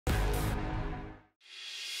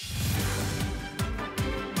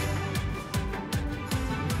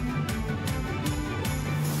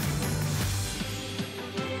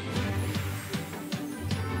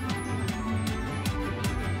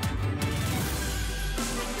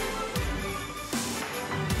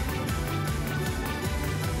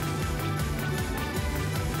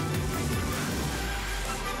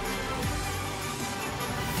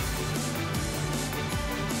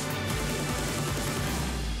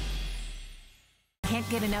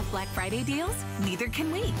can't get enough Black Friday deals? Neither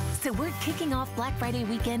can we. So we're kicking off Black Friday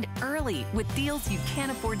weekend early with deals you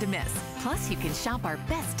can't afford to miss. Plus, you can shop our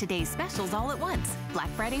best today's specials all at once. Black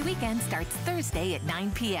Friday weekend starts Thursday at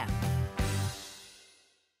 9 p.m.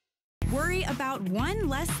 Worry about one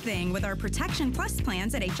less thing with our Protection Plus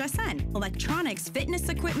plans at HSN. Electronics, fitness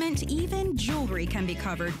equipment, even jewelry can be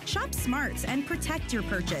covered. Shop smart and protect your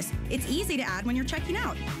purchase. It's easy to add when you're checking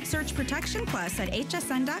out. Search Protection Plus at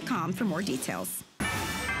hsn.com for more details.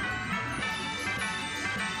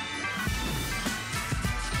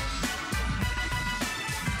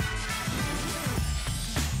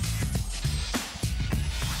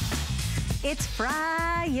 It's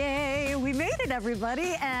Friday. We made it,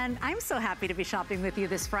 everybody, and I'm so happy to be shopping with you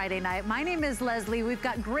this Friday night. My name is Leslie. We've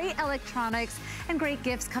got great electronics and great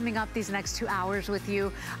gifts coming up these next 2 hours with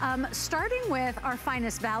you. Starting with our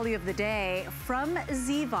finest value of the day from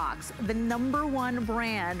Zvox, the #1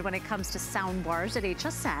 brand when it comes to sound bars at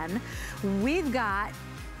HSN. We've got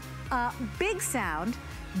big sound,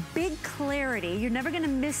 big clarity. You're never gonna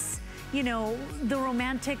miss, you know, the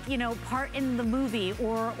romantic, you know, part in the movie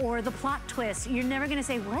or the plot twist. You're never gonna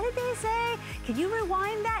say, what did they say? Can you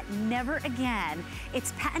rewind that? Never again.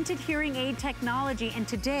 It's patented hearing aid technology, and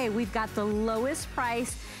today we've got the lowest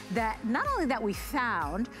price that, not only that we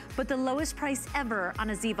found, but the lowest price ever on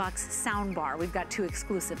a Zvox soundbar. We've got 2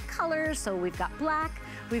 exclusive colors, so we've got black,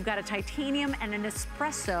 we've got a titanium and an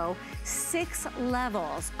espresso, 6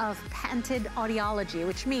 levels of patented audiology,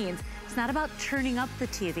 which means it's not about turning up the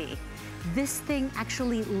TV. This thing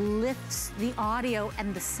actually lifts the audio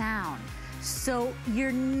and the sound. So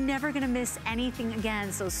you're never gonna miss anything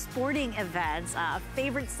again. So sporting events,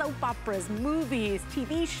 favorite soap operas, movies,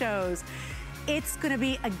 TV shows, it's gonna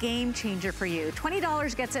be a game changer for you.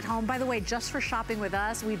 $20 gets it home. By the way, just for shopping with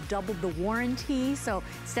us, we've doubled the warranty. So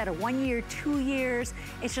instead of 1 year, 2 years,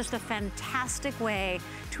 it's just a fantastic way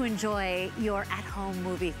to enjoy your at-home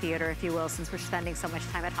movie theater, if you will, since we're spending so much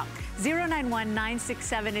time at home.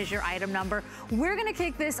 091967 is your item number. We're gonna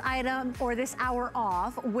kick this item or this hour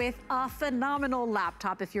off with a phenomenal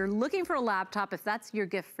laptop. If you're looking for a laptop, if that's your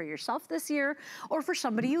gift for yourself this year or for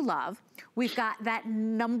somebody you love, we've got that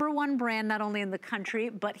 #1 brand, not only in the country,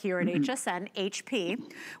 but here at HSN, HP.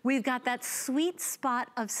 We've got that sweet spot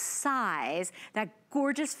of size, that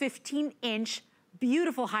gorgeous 15-inch,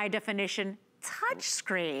 beautiful high definition touch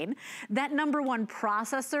screen, that #1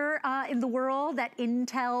 processor in the world, that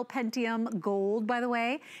Intel Pentium Gold, by the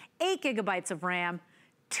way, 8 gigabytes of RAM,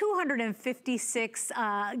 256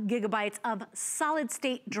 gigabytes of solid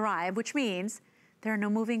state drive, which means there are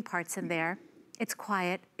no moving parts in there. It's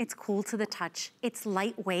quiet, it's cool to the touch, it's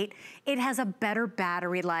lightweight, it has a better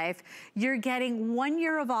battery life. You're getting 1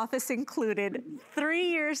 year of office included, 3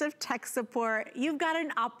 years of tech support, you've got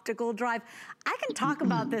an optical drive. I can talk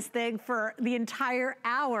about this thing for the entire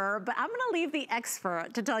hour, but I'm gonna leave the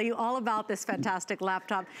expert to tell you all about this fantastic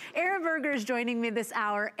laptop. Aaron Berger is joining me this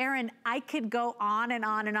hour. Aaron, I could go on and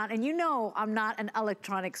on and on, and you know I'm not an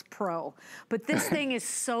electronics pro, but this thing is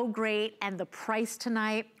so great, and the price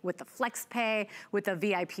tonight with the FlexPay, with the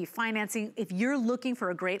VIP financing, if you're looking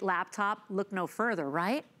for a great laptop, look no further,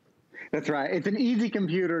 right? That's right. It's an easy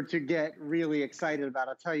computer to get really excited about.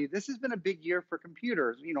 I'll tell you, this has been a big year for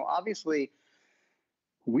computers. You know, obviously,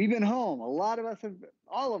 we've been home. A lot of us have,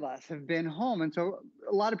 all of us have been home. And so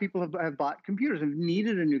a lot of people have bought computers, have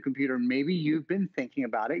needed a new computer. Maybe you've been thinking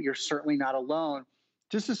about it. You're certainly not alone.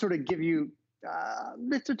 Just to sort of give you,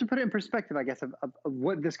 to put it in perspective, I guess, of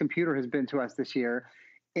what this computer has been to us this year.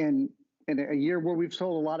 In a year where we've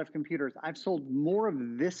sold a lot of computers, I've sold more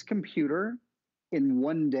of this computer in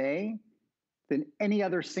one day than any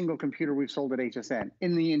other single computer we've sold at HSN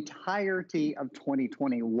in the entirety of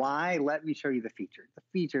 2020. Why? Let me show you the features. The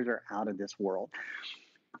features are out of this world.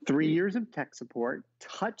 3 years of tech support,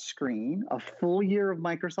 touch screen, a full year of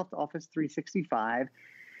Microsoft Office 365,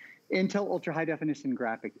 Intel Ultra High Definition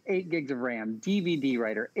graphics, 8 gigs of RAM, DVD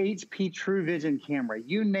writer, HP True Vision camera,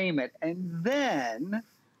 you name it. And then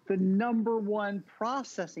the #1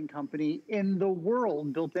 processing company in the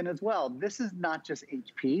world built in as well. This is not just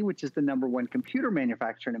HP, which is the #1 computer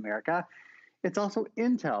manufacturer in America. It's also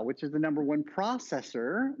Intel, which is the #1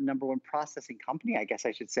 processor, #1 processing company, I guess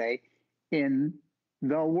I should say, in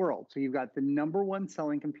the world. So you've got the #1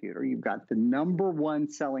 selling computer, you've got the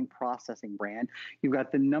 #1 selling processing brand, you've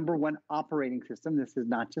got the #1 operating system. This is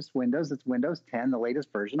not just Windows, it's Windows 10, the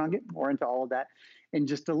latest version. I'll get more into all of that in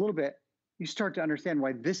just a little bit. You start to understand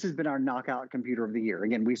why this has been our knockout computer of the year.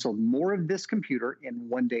 Again, we sold more of this computer in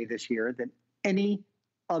one day this year than any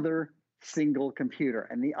other single computer.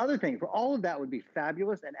 And the other thing, for all of that would be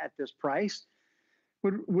fabulous, and at this price,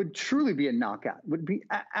 would truly be a knockout. Would be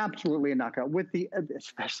absolutely a knockout with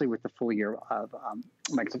especially with the full year of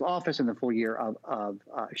Microsoft Office and the full year of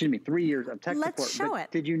 3 years of tech support. Let's show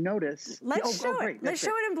it. Did you notice? Let's show it. Great. Let's show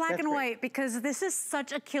it in black and white, because this is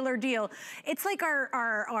such a killer deal. It's like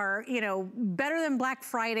our better than Black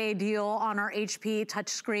Friday deal on our HP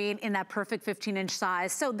touchscreen in that perfect 15-inch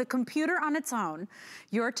size. So the computer on its own,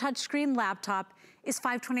 your touchscreen laptop, is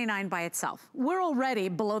 $529 by itself. We're already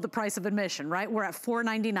below the price of admission, right? We're at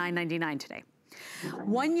 $499.99 today.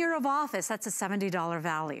 1 year of Office, that's a $70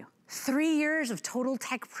 value. 3 years of Total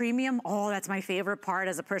Tech Premium, oh, that's my favorite part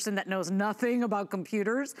as a person that knows nothing about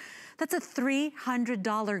computers. That's a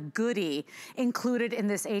 $300 goodie included in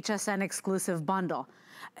this HSN exclusive bundle.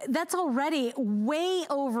 That's already way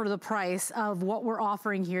over the price of what we're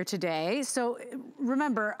offering here today. So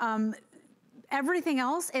remember, everything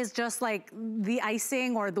else is just like the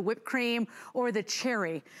icing or the whipped cream or the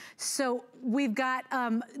cherry. So we've got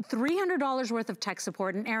 $300 worth of tech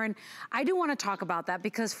support. And Aaron, I do want to talk about that,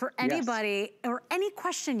 because for anybody or any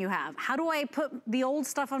question you have, how do I put the old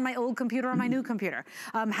stuff on my old computer on my new computer?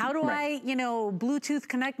 How do I, Bluetooth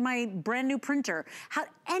connect my brand new printer?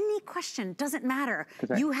 Any question, doesn't matter.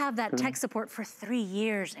 You have that tech support for 3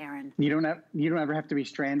 years, Aaron. You don't ever have to be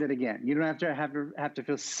stranded again. You don't have to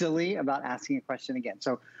feel silly about asking a question again.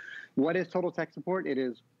 So what is Total Tech Support? It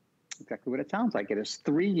is exactly what it sounds like. It is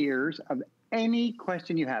 3 years of any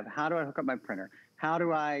question you have. How do I hook up my printer? How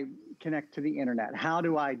do I connect to the internet? How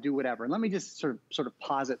do I do whatever? And let me just sort of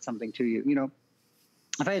posit something to you.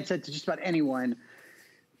 If I had said to just about anyone,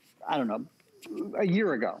 I don't know, a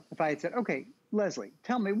year ago, if I had said, okay, Leslie,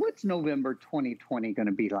 tell me, what's November 2020 going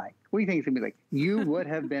to be like? What do you think it's going to be like? You would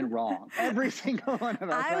have been wrong. Every single one of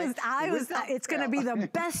us. It's going to be the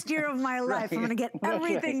best year of my life. Right. I'm going to get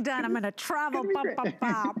everything done. I'm going to travel. Right.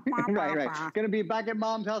 Going to be back at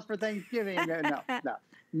mom's house for Thanksgiving. No.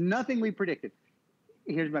 Nothing we predicted.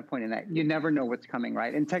 Here's my point in that. You never know what's coming,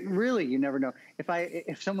 right? And really, you never know.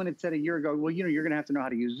 If someone had said a year ago, well, you're going to have to know how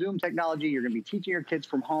to use Zoom technology. You're going to be teaching your kids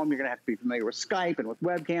from home. You're going to have to be familiar with Skype and with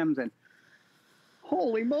webcams, and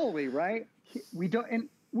holy moly, right? We don't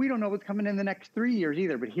know what's coming in the next 3 years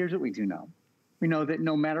either, but here's what we do know. We know that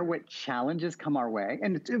no matter what challenges come our way,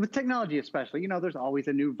 and with technology especially, there's always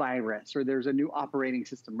a new virus, or there's a new operating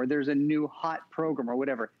system, or there's a new hot program, or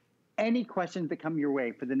whatever. Any questions that come your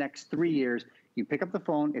way for the next 3 years, you pick up the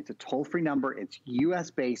phone. It's a toll-free number. It's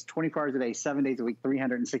US-based, 24 hours a day, 7 days a week,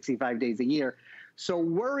 365 days a year. So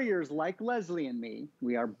worriers like Leslie and me,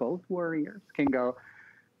 we are both worriers, can go,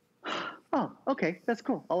 oh, okay, that's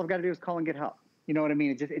cool. All I've got to do is call and get help. You know what I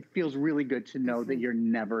mean? It feels really good to know that you're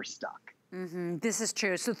never stuck. This is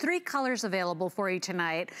true. So 3 colors available for you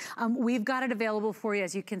tonight. We've got it available for you,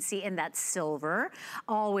 as you can see, in that silver.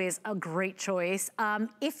 Always a great choice.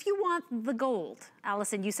 If you want the gold,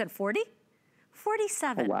 Allison, you said 40?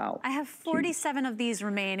 47. Oh, wow. I have 47 of these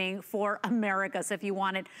remaining for America. So if you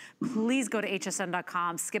want it, please go to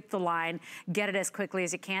hsn.com, skip the line, get it as quickly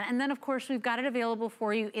as you can. And then, of course, we've got it available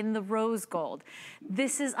for you in the rose gold.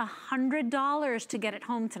 This is $100 to get it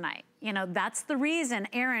home tonight. That's the reason,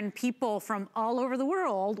 Aaron, people from all over the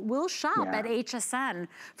world will shop at HSN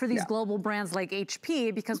for these global brands like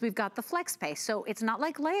HP, because we've got the FlexPay. So it's not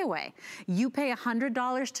like layaway. You pay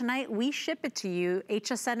 $100 tonight, we ship it to you.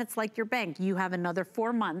 HSN, it's like your bank. You have another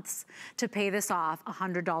 4 months to pay this off,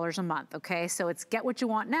 $100 a month, okay? So it's get what you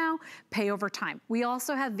want now, pay over time. We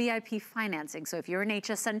also have VIP financing. So if you're an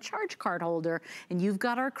HSN charge card holder and you've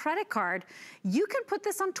got our credit card, you can put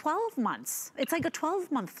this on 12 months. It's like a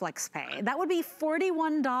 12-month FlexPay. That would be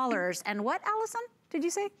 $41. And what, Allison? Did you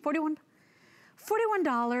say 41?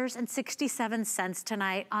 $41.67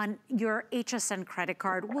 tonight on your HSN credit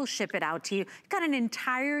card. We'll ship it out to you. You've got an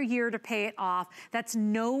entire year to pay it off. That's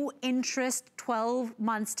no interest, 12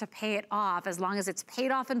 months to pay it off. As long as it's paid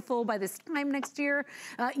off in full by this time next year,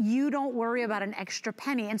 you don't worry about an extra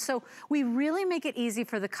penny. And so we really make it easy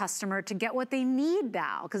for the customer to get what they need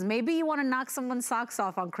now, because maybe you want to knock someone's socks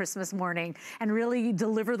off on Christmas morning and really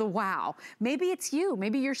deliver the wow. Maybe it's you.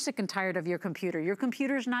 Maybe you're sick and tired of your computer. Your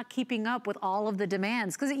computer's not keeping up with all of the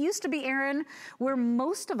demands, because it used to be, Aaron, where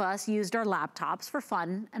most of us used our laptops for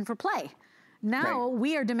fun and for play. Now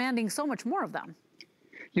we are demanding so much more of them.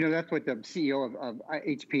 That's what the CEO of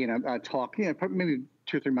HP in a talk, maybe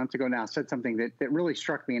 2 or 3 months ago now, said something that really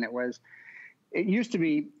struck me, and it used to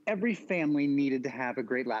be every family needed to have a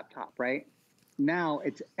great laptop, right? Now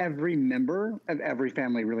it's every member of every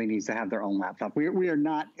family really needs to have their own laptop. We are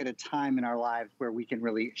not at a time in our lives where we can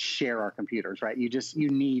really share our computers, right? You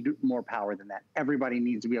need more power than that. Everybody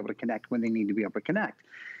needs to be able to connect when they need to be able to connect.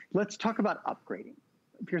 Let's talk about upgrading.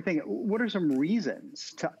 if you're thinking, what are some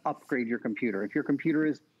reasons to upgrade your computer? If your computer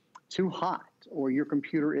is too hot or your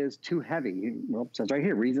computer is too heavy, well, it says right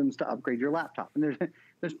here, reasons to upgrade your laptop. And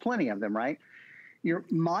there's plenty of them, right? Your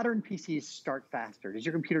modern PCs start faster. Does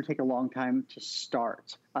your computer take a long time to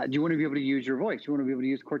start? Do you want to be able to use your voice? Do you want to be able to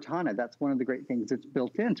use Cortana? That's one of the great things that's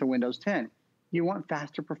built into Windows 10. You want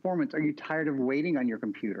faster performance. Are you tired of waiting on your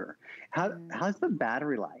computer? How's the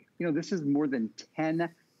battery life? You know, this is more than 10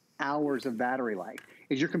 hours of battery life.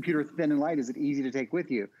 Is your computer thin and light? Is it easy to take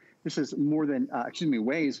with you? This is more than,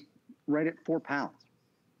 weighs right at 4 pounds.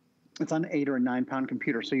 It's on an 8 or a 9 pound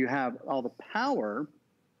computer. So you have all the power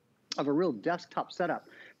of a real desktop setup,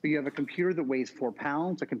 but you have a computer that weighs 4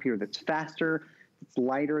 pounds, a computer that's faster, that's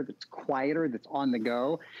lighter, that's quieter, that's on the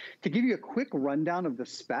go. To give you a quick rundown of the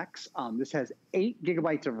specs, this has 8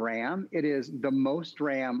 gigabytes of RAM. It is the most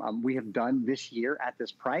RAM we have done this year at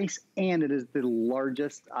this price, and it is the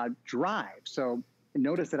largest drive. So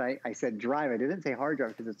notice that I said drive. I didn't say hard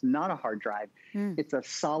drive because it's not a hard drive. It's a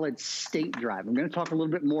solid state drive. I'm going to talk a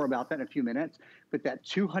little bit more about that in a few minutes, but that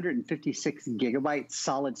 256 gigabyte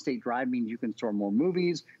solid state drive means you can store more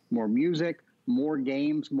movies, more music, more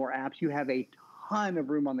games, more apps. You have a ton of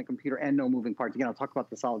room on the computer and no moving parts. Again, I'll talk about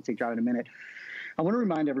the solid state drive in a minute. I want to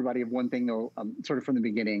remind everybody of one thing, though, sort of from the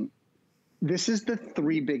beginning. This is the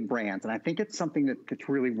 3 big brands, and I think it's something that's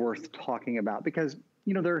really worth talking about because,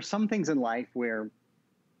 you know, there are some things in life where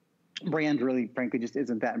brand really, frankly, just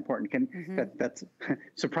isn't that important. That's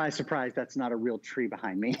surprise, surprise. That's not a real tree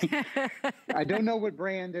behind me. I don't know what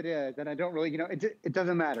brand it is, and I don't really, you know, it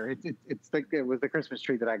doesn't matter. It was the Christmas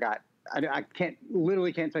tree that I got. I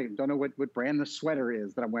literally can't tell you. Don't know what brand the sweater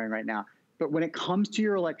is that I'm wearing right now. But when it comes to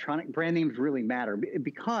your electronic, brand names really matter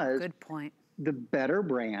because good point. The better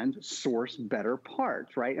brand source better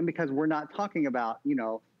parts, right? And because we're not talking about, you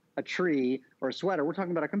know, a tree or a sweater. We're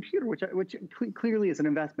talking about a computer, which clearly is an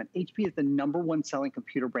investment. HP is the #1 selling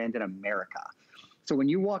computer brand in America. So when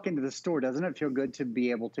you walk into the store, doesn't it feel good to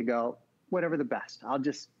be able to go, whatever the best? I'll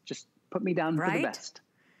just put me down for the best.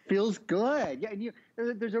 Feels good. Yeah,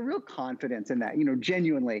 and there's a real confidence in that, you know,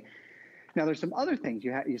 genuinely. Now, there's some other things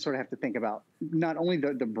you sort of have to think about, not only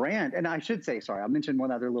the brand, and I should say, sorry, I'll mention one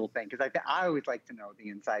other little thing, because I always like to know the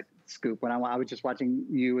inside scoop. When I was just watching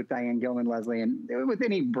you with Diane Gilman, Leslie, and with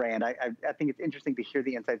any brand, I think it's interesting to hear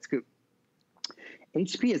the inside scoop.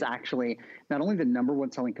 HP is actually not only the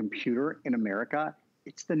 #1 selling computer in America,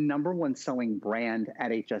 it's the #1 selling brand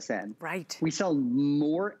at HSN. Right. We sell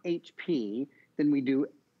more HP than we do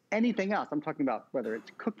anything else. I'm talking about whether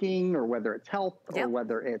it's cooking or whether it's health or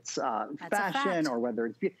whether it's fashion or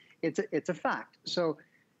whether it's a fact. So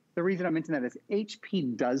the reason I mention that is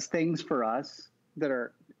HP does things for us that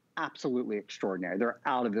are absolutely extraordinary. They're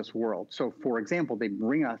out of this world. So for example, they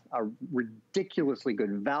bring us a ridiculously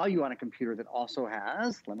good value on a computer that also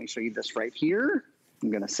has, let me show you this right here.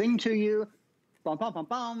 I'm going to sing to you. Bum, bum, bum,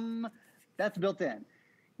 bum. That's built in.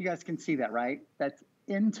 You guys can see that, right? That's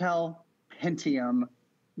Intel Pentium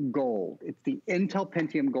Gold. It's the Intel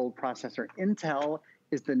Pentium Gold processor. Intel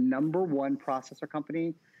is the #1 processor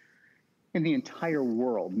company in the entire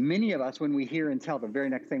world. Many of us, when we hear Intel, the very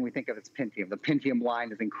next thing we think of is Pentium. The Pentium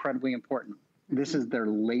line is incredibly important. This is their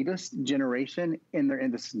latest generation, and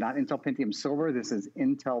this is not Intel Pentium Silver. This is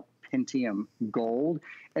Intel Pentium Gold.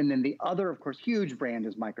 And then the other, of course, huge brand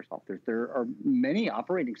is Microsoft. There are many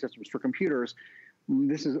operating systems for computers.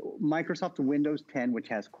 This is Microsoft Windows 10, which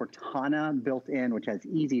has Cortana built in, which has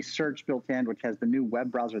Easy Search built in, which has the new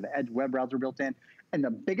web browser, the Edge web browser built in. And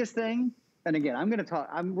the biggest thing, and again,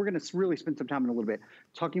 we're going to really spend some time in a little bit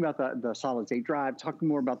talking about the solid state drive, talking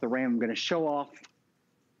more about the RAM. I'm going to show off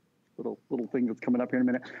little thing that's coming up here in a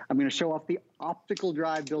minute. I'm going to show off the optical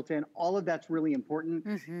drive built in. All of that's really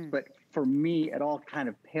important. But for me, it all kind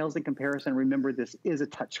of pales in comparison. Remember, this is a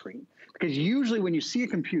touchscreen, because usually when you see a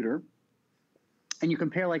computer and you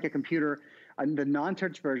compare like a computer, the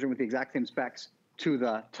non-touch version with the exact same specs to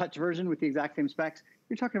the touch version with the exact same specs,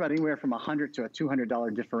 you're talking about anywhere from $100 to a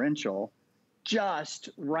 $200 differential just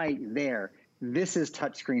right there. This is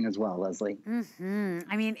touchscreen as well, Leslie.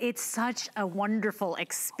 I mean, it's such a wonderful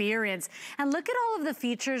experience. And look at all of the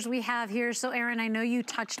features we have here. So, Aaron, I know you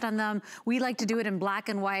touched on them. We like to do it in black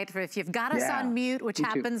and white for if you've got us on mute, which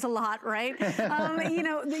happens a lot, right? You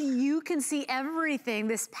know, you can see everything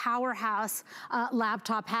this powerhouse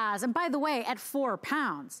laptop has. And by the way, at 4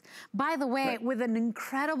 pounds. By the way, with an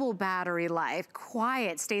incredible battery life,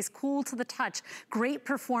 quiet, stays cool to the touch, great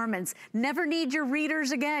performance, never need your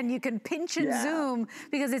readers again. You can pinch and Zoom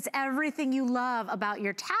because it's everything you love about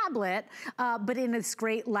your tablet, but in this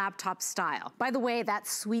great laptop style. By the way, that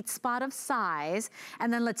sweet spot of size.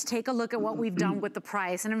 And then let's take a look at what we've done with the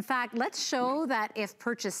price. And in fact, let's show that if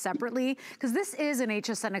purchased separately, because this is an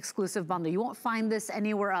HSN exclusive bundle. You won't find this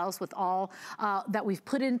anywhere else with all that we've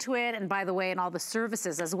put into it. And by the way, and all the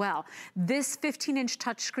services as well. This 15-inch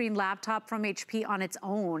touchscreen laptop from HP on its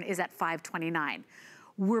own is at $529.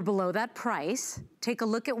 We're below that price. Take a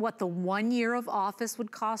look at what the 1 year of Office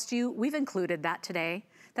would cost you. We've included that today.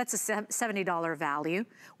 That's a $70 value.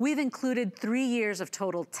 We've included 3 years of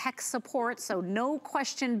total tech support, so no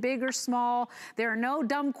question, big or small. There are no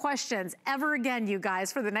dumb questions ever again, you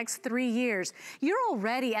guys, for the next 3 years. You're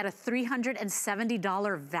already at a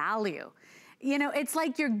 $370 value. You know, it's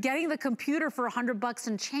like you're getting the computer for $100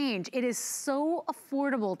 and change. It is so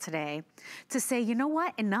affordable today to say, you know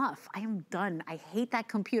what, enough, I am done. I hate that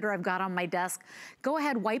computer I've got on my desk. Go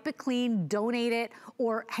ahead, wipe it clean, donate it,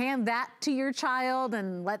 or hand that to your child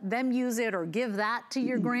and let them use it, or give that to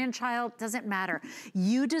your grandchild, doesn't matter.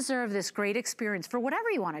 You deserve this great experience for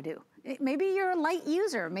whatever you wanna do. Maybe you're a light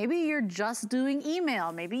user. Maybe you're just doing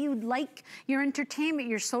email. Maybe you like your entertainment,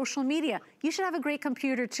 your social media. You should have a great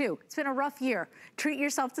computer too. It's been a rough year. Treat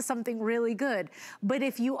yourself to something really good. But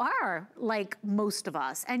if you are like most of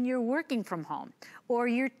us and you're working from home or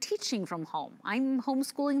you're teaching from home, I'm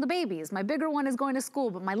homeschooling the babies. My bigger one is going to school,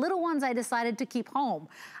 but my little ones I decided to keep home.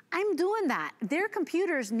 I'm doing that. Their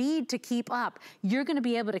computers need to keep up. You're gonna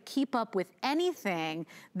be able to keep up with anything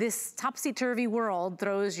this topsy-turvy world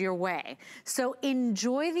throws your way. So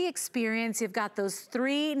enjoy the experience. You've got those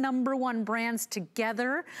 3 #1 brands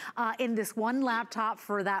together in this one laptop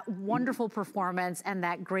for that wonderful performance and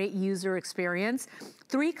that great user experience.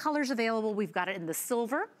 3 colors available. We've got it in the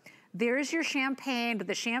silver. There's your champagne, but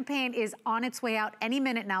the champagne is on its way out any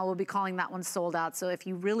minute now. We'll be calling that one sold out. So if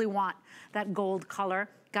you really want that gold color,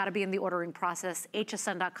 gotta be in the ordering process.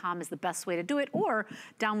 hsn.com is the best way to do it, or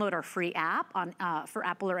download our free app on for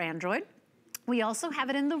Apple or Android. We also have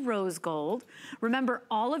it in the rose gold. Remember,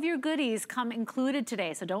 all of your goodies come included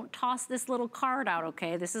today, so don't toss this little card out,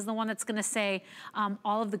 okay? This is the one that's gonna say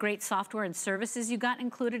all of the great software and services you got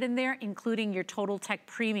included in there, including your Total Tech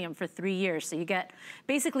Premium for 3 years. So you get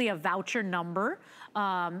basically a voucher number,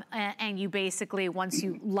 and you basically, once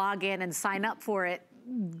you log in and sign up for it,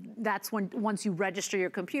 that's when, once you register your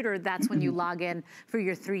computer, that's when you log in for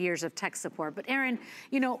your 3 years of tech support. But Erin,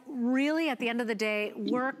 you know, really at the end of the day,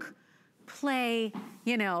 work, play,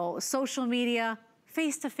 you know, social media,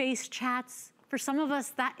 face-to-face chats. For some of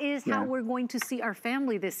us, that is how we're going to see our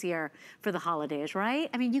family this year for the holidays, right?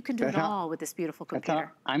 I mean, you can do it all with this beautiful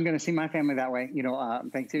computer. I'm going to see my family that way. You know,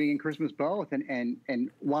 Thanksgiving and Christmas both.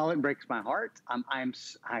 And while it breaks my heart,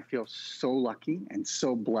 I feel so lucky and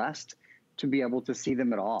so blessed to be able to see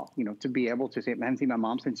them at all, you know, to be able to say, I haven't seen my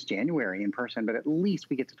mom since January in person, but at least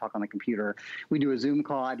we get to talk on the computer. We do a Zoom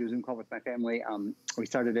call. I do a Zoom call with my family. We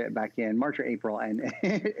started it back in March or April. And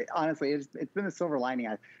honestly, it's been a silver lining.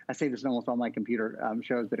 I say this in almost all my computer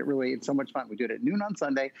shows, but it's so much fun. We do it at noon on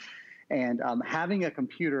Sunday. And having a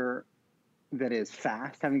computer that is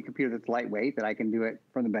fast, having a computer that's lightweight, that I can do it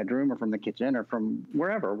from the bedroom or from the kitchen or from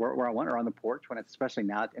wherever, where I want, or on the porch when it's, especially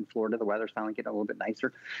now in Florida, the weather's finally getting a little bit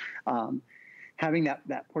nicer. Having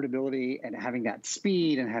that portability and having that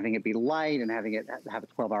speed and having it be light and having it have a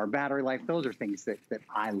 12-hour battery life, those are things that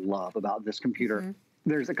I love about this computer.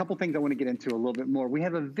 There's a couple things I want to get into a little bit more. We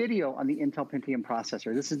have a video on the Intel Pentium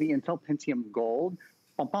processor. This is the Intel Pentium Gold.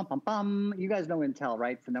 Bum, bum, bum, bum. You guys know Intel,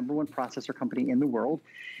 right? It's the #1 processor company in the world.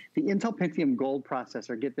 The Intel Pentium Gold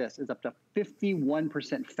processor, get this, is up to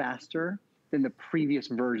 51% faster than the previous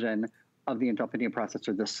version of the Intel Pentium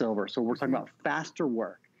processor, the silver. So we're talking about faster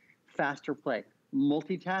work, faster play.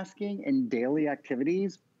 Multitasking and daily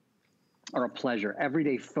activities are a pleasure.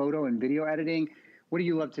 Everyday photo and video editing. What do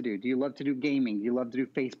you love to do? Do you love to do gaming? Do you love to do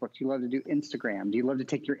Facebook? Do you love to do Instagram? Do you love to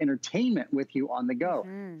take your entertainment with you on the go?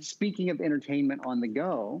 Speaking of entertainment on the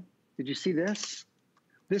go, did you see this?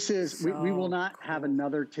 This is, we will not have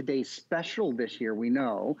another Today Special this year, we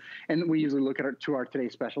know. And we usually look at our Today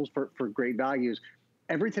Specials for great values.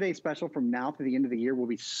 Every Today Special from now to the end of the year will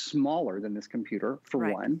be smaller than this computer, for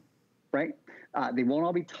one, right? They won't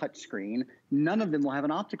all be touchscreen. None of them will have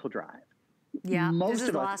an optical drive. Yeah, most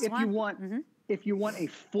of us, if you want a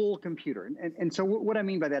full computer, and so what I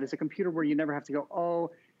mean by that is a computer where you never have to go,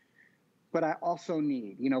 oh, but I also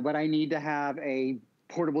need, you know, but I need to have a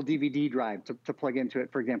portable DVD drive to plug into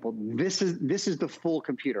it, for example. This is the full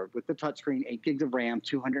computer with the touchscreen, 8 gigs of RAM,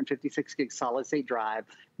 256 gig solid state drive,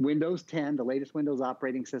 Windows 10, the latest Windows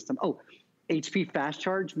operating system. Oh, HP Fast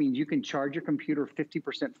Charge means you can charge your computer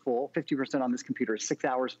 50% full. 50% on this computer is 6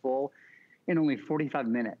 hours full. in only 45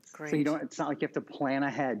 minutes. Great. So it's not like you have to plan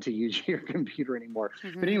ahead to use your computer anymore.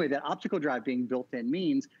 But anyway, that optical drive being built in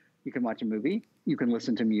means you can watch a movie, you can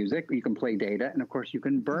listen to music, you can play data, and of course you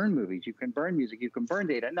can burn movies, you can burn music, you can burn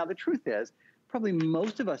data. Now the truth is, probably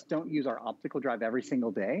most of us don't use our optical drive every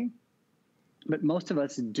single day, but most of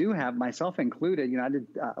us do have, myself included. I did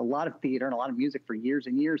a lot of theater and a lot of music for years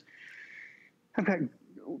and years. I've got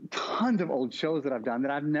tons of old shows that I've done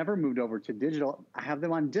that I've never moved over to digital. I have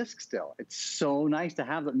them on disc still. It's so nice to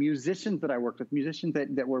have the musicians that I worked with, musicians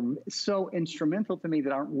that were so instrumental to me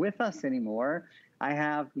that aren't with us anymore. I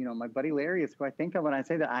have, my buddy Larry is who I think of when I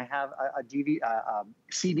say that. I have a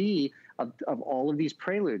CD of all of these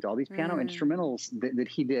preludes, all these piano instrumentals that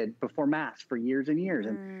he did before Mass for years and years.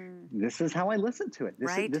 And this is how I listen to it.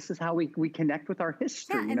 This is how we connect with our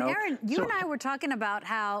history. Yeah, and Aaron, you and I were talking about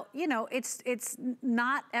how, it's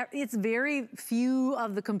very few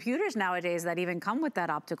of the computers nowadays that even come with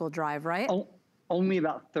that optical drive, right? Only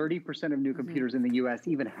about 30% of new computers in the US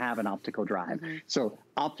even have an optical drive. So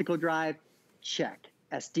optical drive, check.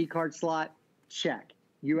 SD card slot, check.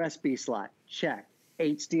 USB slot, check.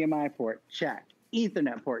 HDMI port, check.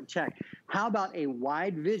 Ethernet port, check. How about a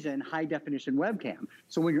wide vision, high definition webcam?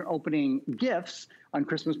 So when you're opening gifts on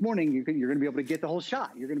Christmas morning, you're going to be able to get the whole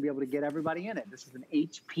shot. You're going to be able to get everybody in it. This is an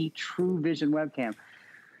HP True Vision webcam.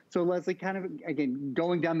 So Leslie, kind of, again,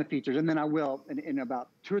 going down the features, and then I will, in about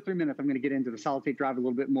 2 or 3 minutes, I'm going to get into the solid state drive a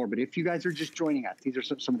little bit more. But if you guys are just joining us, these are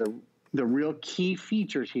some of the real key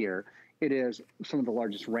features here. It is some of the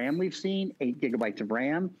largest RAM we've seen, 8 gigabytes of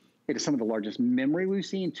RAM. It is some of the largest memory we've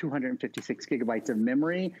seen, 256 gigabytes of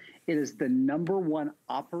memory. It is the number one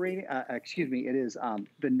it is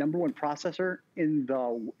the number one processor in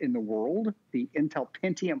the world, the Intel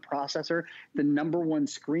Pentium processor, the number one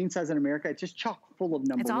screen size in America. It's just chock full of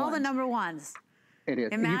number ones. It's all the number ones. It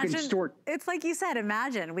is. Imagine, you can store, it's like you said,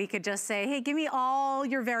 imagine we could just say, hey, give me all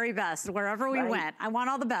your very best wherever we went. I want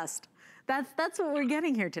all the best. That's what we're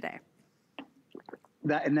getting here today.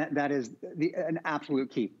 That is an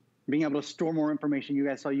absolute key. Being able to store more information. You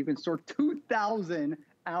guys saw you can store 2,000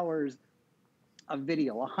 hours of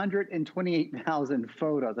video, 128,000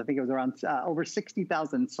 photos. I think it was around over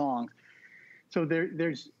 60,000 songs. So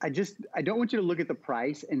I don't want you to look at the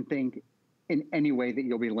price and think in any way that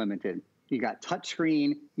you'll be limited. You got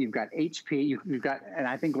touchscreen, you've got HP, you've got, and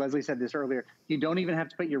I think Leslie said this earlier, you don't even have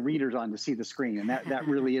to put your readers on to see the screen. And that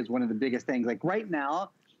really is one of the biggest things. Like right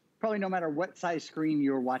now, probably no matter what size screen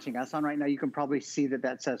you're watching us on right now, you can probably see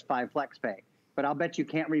that says 5 FlexPay. But I'll bet you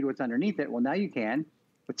can't read what's underneath it. Well, now you can.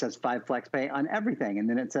 It says 5 FlexPay on everything. And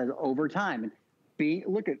then it says overtime. And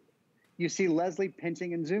you see Leslie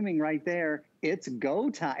pinching and zooming right there. It's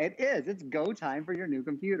go time. It's go time for your new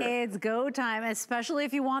computer. It's go time, especially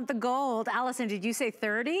if you want the gold. Allison, did you say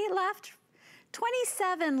 30 left?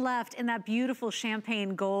 27 left in that beautiful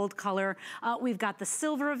champagne gold color. We've got the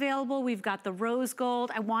silver available. We've got the rose gold.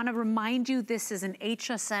 I want to remind you this is an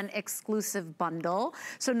HSN exclusive bundle.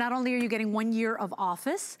 So not only are you getting 1 year of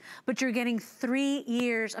Office, but you're getting 3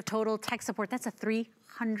 years of total tech support. That's a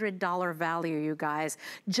 $300 value, you guys,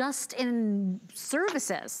 just in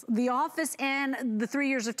services. The Office and the 3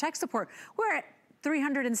 years of tech support. We're at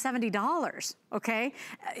 $370, okay?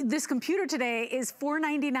 This computer today is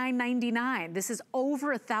 $499.99. This is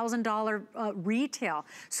over $1,000 retail.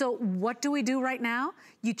 So what do we do right now?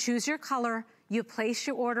 You choose your color, you place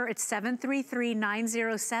your order, it's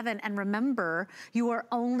 733-907, and remember, you are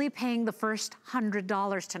only paying the first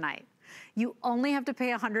 $100 tonight. You only have to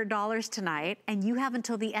pay $100 tonight, and you have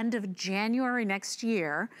until the end of January next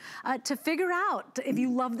year to figure out if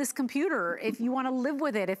you love this computer, if you want to live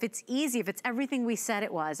with it, if it's easy, if it's everything we said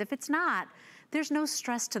it was. If it's not, there's no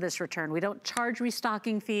stress to this return. We don't charge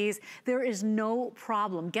restocking fees. There is no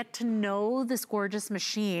problem. Get to know this gorgeous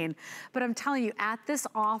machine. But I'm telling you, at this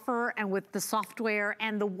offer and with the software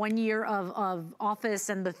and the 1 year of Office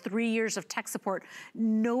and the 3 years of tech support,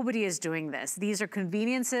 nobody is doing this. These are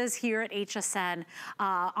conveniences here at HSN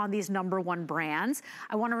on these #1 brands.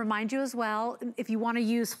 I want to remind you as well, if you want to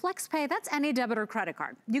use FlexPay, that's any debit or credit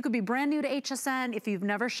card. You could be brand new to HSN. If you've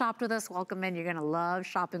never shopped with us, welcome in. You're going to love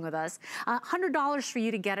shopping with us. $100 for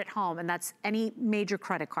you to get it home, and that's any major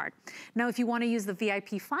credit card. Now, if you want to use the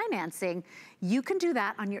VIP financing, you can do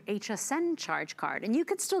that on your HSN charge card, and you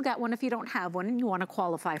can still get one if you don't have one and you want to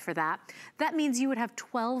qualify for that. That means you would have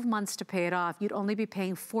 12 months to pay it off. You'd only be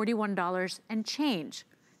paying $41 and change.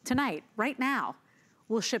 Tonight, right now,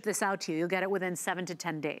 we'll ship this out to you. You'll get it within 7 to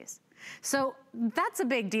 10 days. So that's a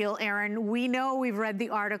big deal, Aaron. We know, we've read the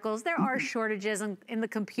articles. There are shortages in the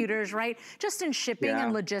computers, right? Just in shipping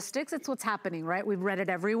and logistics. It's what's happening, right? We've read it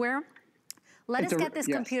everywhere. Let us get this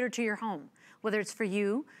computer to your home, whether it's for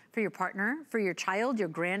you, for your partner, for your child, your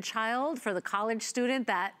grandchild, for the college student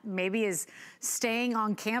that maybe is staying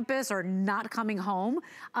on campus or not coming home.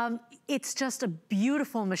 It's just a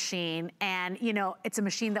beautiful machine, and you know, it's a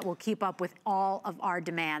machine that will keep up with all of our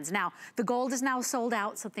demands. Now, the gold is now sold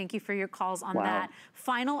out, so thank you for your calls on that.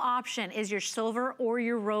 Final option is your silver or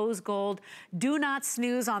your rose gold. Do not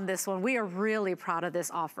snooze on this one. We are really proud of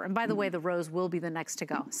this offer. And by the way, the rose will be the next to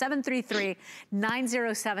go.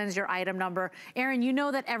 733-907 is your item number. Aaron, you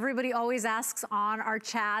know that everybody always asks on our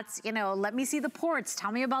chats, you know, let me see the ports.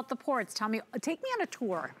 Tell me about the ports. Take me on a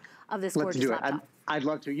tour of this gorgeous laptop. I'd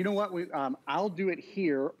love to. You know what? I'll do it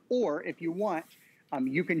here, or if you want,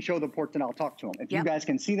 you can show the ports and I'll talk to them. If you guys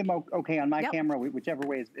can see them okay on my camera, whichever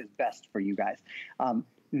way is best for you guys.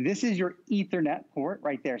 This is your Ethernet port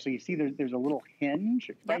right there. So you see there's a little hinge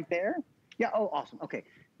right there. Yeah, oh, awesome. Okay,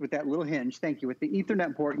 with that little hinge, thank you. With the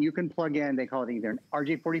Ethernet port, you can plug in, they call it either an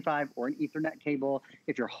RJ45 or an Ethernet cable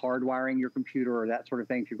if you're hardwiring your computer or that sort of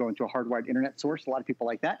thing. If you're going to a hardwired internet source, a lot of people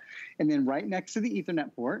like that. And then right next to the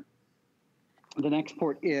Ethernet port, the next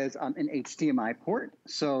port is an HDMI port.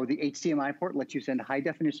 So the HDMI port lets you send high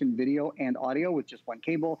definition video and audio with just one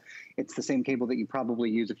cable. It's the same cable that you probably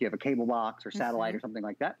use if you have a cable box or satellite or something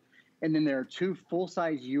like that. And then there are two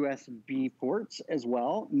full-size USB ports as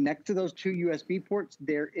well. Next to those two USB ports,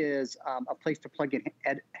 there is a place to plug in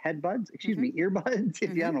earbuds, if you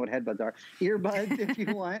don't know what headbuds are. Earbuds, if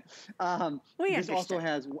you want. This also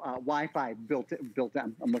has Wi-Fi built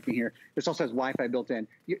in. I'm looking here. This also has Wi-Fi built in.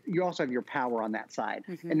 You also have your power on that side.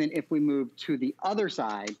 And then if we move to the other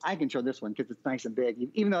side, I can show this one because it's nice and big.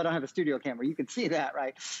 Even though I don't have a studio camera, you can see that,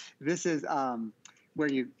 right? This is where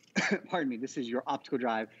you, pardon me, this is your optical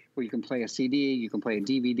drive where you can play a CD, you can play a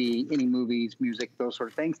DVD, any movies, music, those sort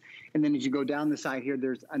of things. And then as you go down the side here,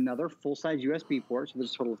 there's another full-size USB port. So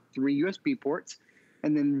there's a total of 3 USB ports.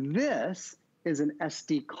 And then this is an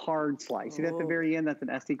SD card slot. See that at the very end? That's an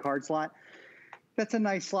SD card slot. That's a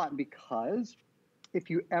nice slot because if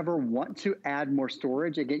you ever want to add more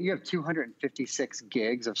storage, again, you have 256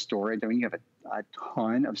 gigs of storage. I mean, you have a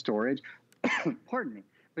ton of storage. Pardon me.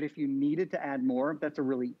 But if you needed to add more, that's a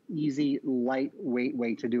really easy, lightweight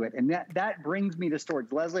way to do it. And that brings me to storage.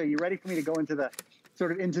 Leslie, are you ready for me to go into the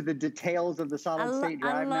details of the solid state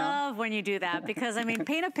drive now? I love when you do that because, I mean,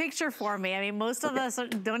 paint a picture for me. I mean, most of us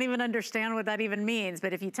don't even understand what that even means.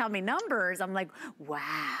 But if you tell me numbers, I'm like,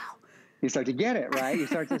 wow. You start to get it, right? You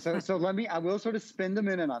start to, so I will sort of spend a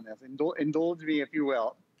minute on this. Indulge me, if you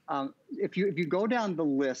will. If you go down the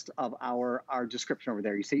list of our description over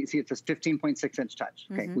there, you see it says 15.6-inch touch.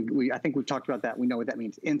 Okay, I think we've talked about that. We know what that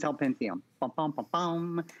means. Intel Pentium,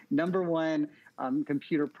 #1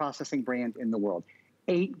 computer processing brand in the world.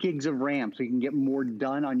 8 gigs of RAM, so you can get more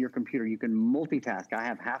done on your computer. You can multitask. I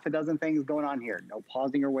have half a dozen things going on here. No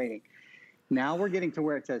pausing or waiting. Now we're getting to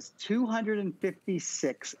where it says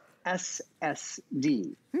 256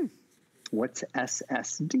 SSD. What's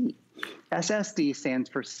SSD? SSD stands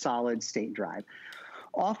for solid state drive.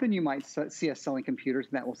 Often you might see us selling computers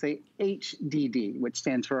that will say HDD, which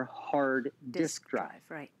stands for hard disk drive.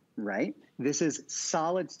 Right? This is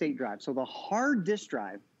solid state drive. So the hard disk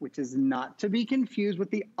drive, which is not to be confused with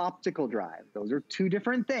the optical drive. Those are two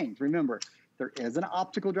different things. Remember, there is an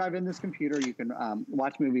optical drive in this computer. You can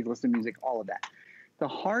watch movies, listen to music, all of that. The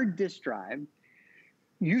hard disk drive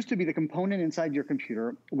used to be the component inside your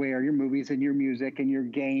computer where your movies and your music and your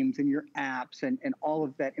games and your apps and all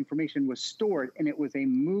of that information was stored, and it was a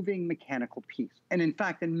moving mechanical piece. And in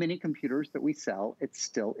fact, in many computers that we sell, it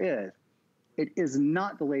still is. It is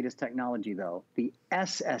not the latest technology, though. The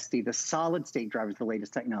SSD, the solid state drive, is the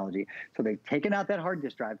latest technology. So they've taken out that hard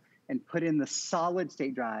disk drive and put in the solid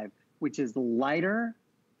state drive, which is lighter,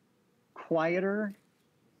 quieter,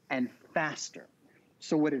 and faster.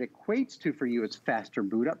 So what it equates to for you is faster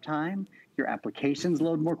boot up time, your applications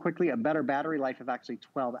load more quickly, a better battery life of actually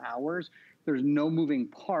 12 hours. There's no moving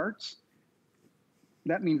parts.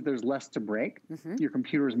 That means there's less to break. Your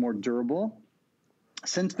computer is more durable.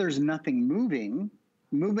 Since there's nothing moving,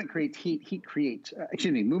 movement creates heat,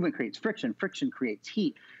 movement creates friction, friction creates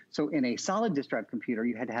heat. So in a solid disk drive computer,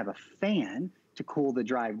 you had to have a fan to cool the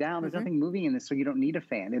drive down. There's nothing moving in this, so you don't need a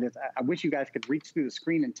fan. It is. I wish you guys could reach through the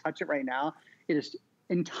screen and touch it right now. It is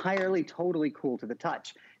entirely, totally cool to the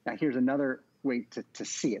touch. Now, here's another way to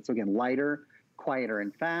see it. So again, lighter, quieter,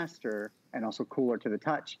 and faster, and also cooler to the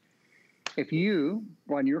touch. If you,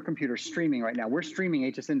 on your computer, streaming right now, we're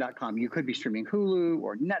streaming hsn.com. You could be streaming Hulu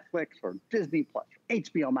or Netflix or Disney Plus,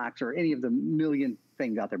 HBO Max, or any of the million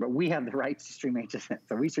things out there. But we have the rights to stream HSN,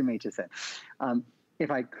 so we stream HSN. If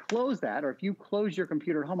I close that, or if you close your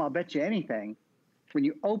computer at home, I'll bet you anything, when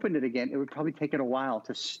you opened it again, it would probably take it a while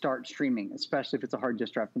to start streaming, especially if it's a hard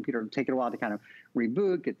disk drive computer. It would take it a while to kind of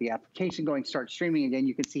reboot, get the application going, start streaming again.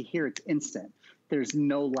 You can see here it's instant. There's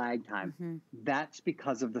no lag time. That's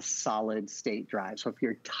because of the solid state drive. So if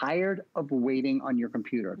you're tired of waiting on your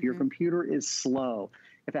computer, if your computer is slow,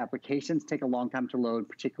 if applications take a long time to load,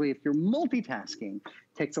 particularly if you're multitasking,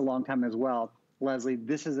 takes a long time as well, Leslie,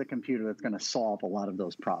 this is a computer that's going to solve a lot of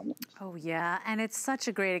those problems. Oh yeah, and it's such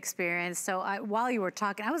a great experience. So while you were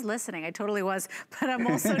talking, I was listening, I totally was, but I'm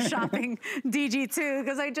also shopping DG too,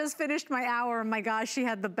 because I just finished my hour. My gosh, she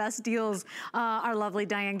had the best deals, our lovely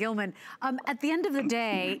Diane Gilman. At the end of the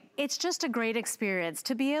day, it's just a great experience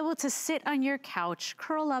to be able to sit on your couch,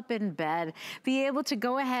 curl up in bed, be able to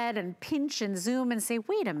go ahead and pinch and zoom and say,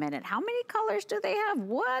 wait a minute, how many colors do they have?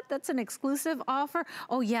 What? That's an exclusive offer?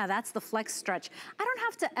 Oh yeah, that's the Flex Stretch. I don't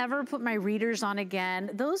have to ever put my readers on again.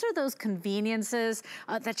 Those are those conveniences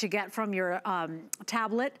that you get from your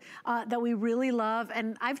tablet that we really love.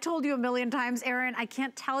 And I've told you a million times, Aaron, I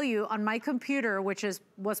can't tell you on my computer, which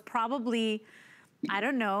was probably, I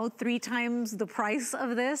don't know, 3 times the price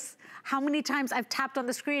of this, how many times I've tapped on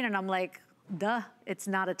the screen and I'm like, duh, it's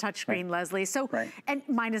not a touchscreen, Leslie. So, and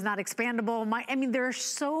mine is not expandable. I mean, there are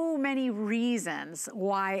so many reasons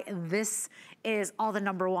why this is all the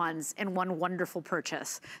 #1s in one wonderful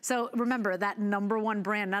purchase. So remember that #1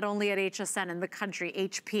 brand, not only at HSN in the country,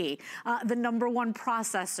 HP, the #1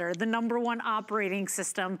 processor, the #1 operating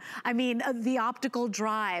system. I mean, the optical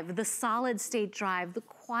drive, the solid state drive, the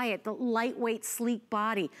quiet, the lightweight, sleek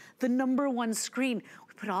body, the #1 screen.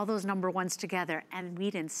 Put all those #1s together and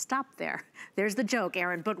we didn't stop there. There's the joke,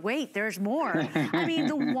 Aaron, but wait, there's more. I mean,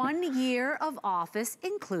 the 1 year of Office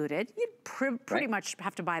included, you'd pretty much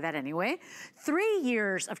have to buy that anyway. 3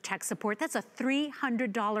 years of tech support, that's a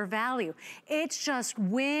 $300 value. It's just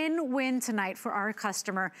win-win tonight for our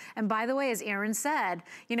customer. And by the way, as Aaron said,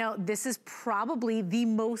 you know, this is probably the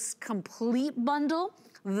most complete bundle,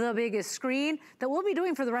 the biggest screen that we'll be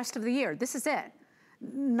doing for the rest of the year. This is it.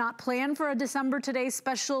 Not planned for a December Today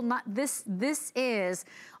special, not this is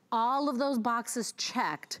all of those boxes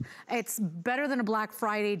checked. It's better than a Black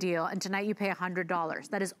Friday deal, and tonight you pay $100.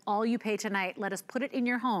 That is all you pay tonight. Let us put it in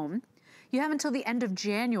your home. You have until the end of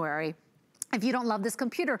January. If you don't love this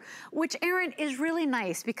computer, which Aaron is really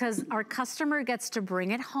nice because our customer gets to bring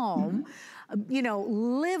it home, you know,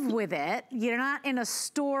 live with it. You're not in a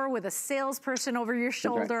store with a salesperson over your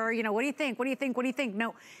shoulder, you know, what do you think? What do you think? What do you think?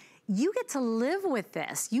 No. You get to live with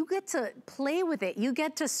this. You get to play with it. You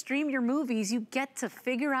get to stream your movies. You get to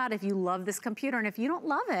figure out if you love this computer. And if you don't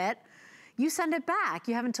love it, you send it back.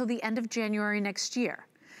 You have until the end of January next year.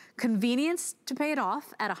 Convenience to pay it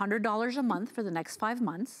off at $100 a month for the next 5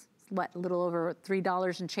 months. What, a little over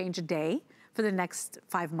 $3 and change a day for the next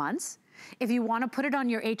 5 months. If you want to put it on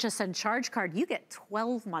your HSN charge card, you get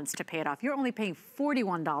 12 months to pay it off. You're only paying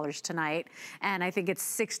 $41 tonight, and I think it's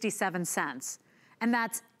 67 cents. And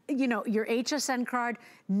that's, you know, your HSN card,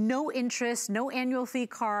 no interest, no annual fee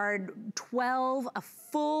card, a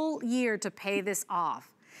full year to pay this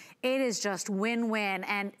off. It is just win-win,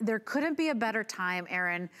 and there couldn't be a better time,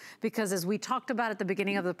 Aaron, because as we talked about at the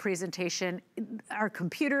beginning of the presentation, our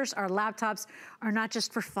computers, our laptops are not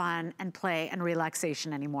just for fun and play and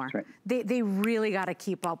relaxation anymore. They really got to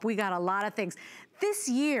keep up. We got a lot of things. This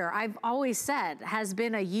year, I've always said, has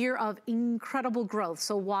been a year of incredible growth.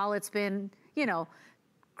 So while it's been, you know,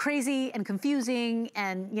 crazy and confusing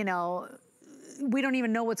and, you know, we don't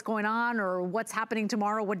even know what's going on or what's happening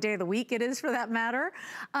tomorrow, what day of the week it is for that matter.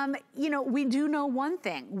 You know, we do know one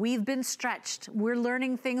thing. We've been stretched. We're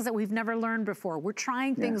learning things that we've never learned before. We're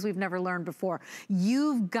trying things we've never learned before.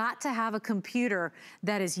 You've got to have a computer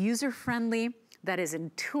that is user-friendly, that is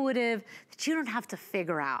intuitive, that you don't have to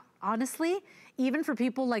figure out. Honestly, even for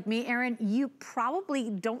people like me, Aaron, you probably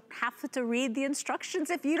don't have to read the instructions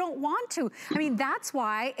if you don't want to. I mean, that's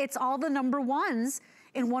why it's all the #1s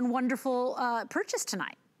in one wonderful purchase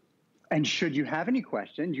tonight. And should you have any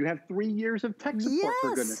questions, you have 3 years of tech support,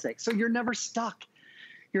 for goodness sake. So you're never stuck.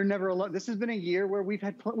 You're never alone. This has been a year where we've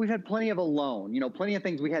had plenty of alone, you know, plenty of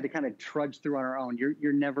things we had to kind of trudge through on our own.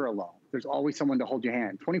 You're never alone. There's always someone to hold your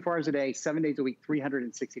hand. 24 hours a day, 7 days a week,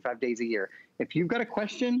 365 days a year. If you've got a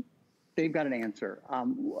question, they've got an answer.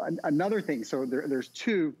 Another thing, so there's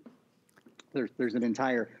an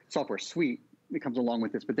entire software suite that comes along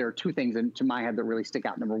with this, but there are 2 things to my head that really stick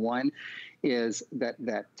out. Number 1 is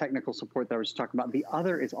that technical support that I was talking about. The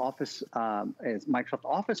other is Microsoft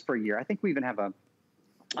Office for a year. I think we even have a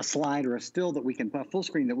slide or a still that we can, a full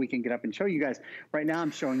screen that we can get up and show you guys. Right now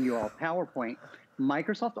I'm showing you all PowerPoint.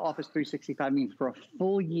 Microsoft Office 365 means for a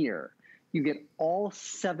full year, you get all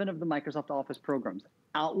 7 of the Microsoft Office programs.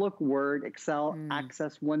 Outlook, Word, Excel,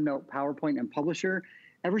 Access, OneNote, PowerPoint, and Publisher.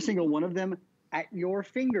 Every single one of them at your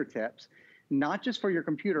fingertips, not just for your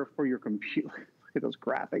computer, Look at those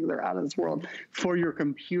graphics, they're out of this world. For your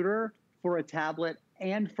computer, for a tablet,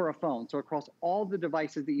 and for a phone. So across all the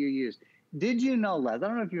devices that you use. Did you know, Les, I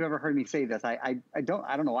don't know if you've ever heard me say this. I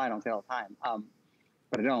don't know why I don't say it all the time,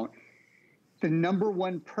 but I don't. The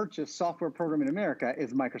 #1 purchased software program in America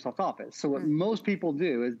is Microsoft Office. So what most people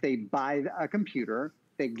do is they buy a computer,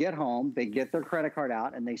 they get home, they get their credit card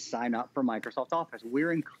out, and they sign up for Microsoft Office.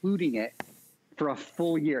 We're including it for a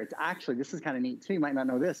full year. It's actually, this is kind of neat too, you might not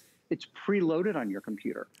know this, it's preloaded on your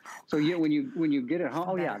computer. So when you get it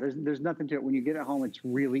home, there's nothing to it. When you get it home, it's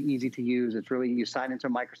really easy to use. It's really, you sign into a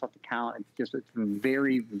Microsoft account. It's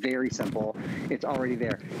very, very simple. It's already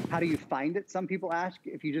there. How do you find it? Some people ask,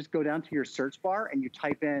 if you just go down to your search bar and you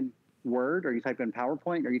type in Word, or you type in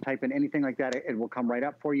PowerPoint, or you type in anything like that, it will come right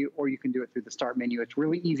up for you, or you can do it through the Start menu. It's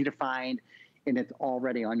really easy to find, and it's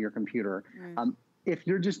already on your computer. If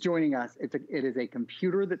you're just joining us, it is a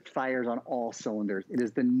computer that fires on all cylinders. It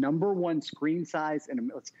is the #1 screen size,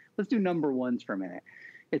 and let's do #1s for a minute.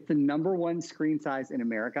 It's the #1 screen size in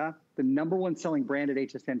America. The #1 selling brand at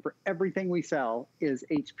HSN for everything we sell is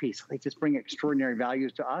HP. So they just bring extraordinary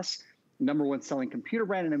values to us. #1 selling computer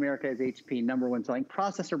brand in America is HP. #1 selling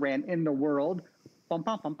processor brand in the world,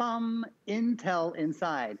 Intel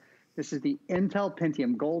inside. This is the Intel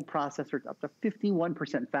Pentium Gold processor. It's up to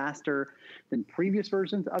 51% faster than previous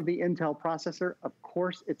versions of the Intel processor. Of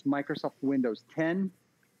course, it's Microsoft Windows 10,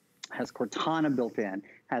 has Cortana built in,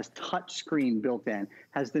 has touchscreen built in,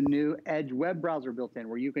 has the new Edge web browser built in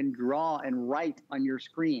where you can draw and write on your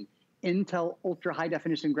screen. Intel ultra high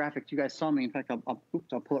definition graphics. You guys saw me. In fact,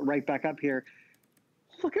 I'll pull it right back up here.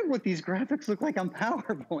 Look at what these graphics look like on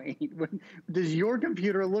PowerPoint. Does your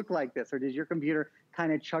computer look like this, or does your computer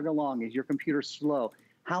kind of chug along? Is your computer slow?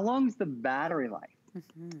 How long is the battery life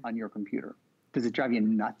on your computer? Does it drive you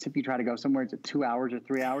nuts if you try to go somewhere? Is it 2 hours or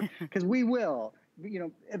 3 hours? Because we will,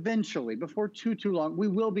 eventually, before too long, we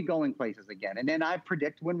will be going places again. And then I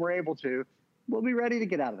predict when we're able to, we'll be ready to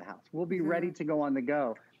get out of the house. We'll be ready to go on the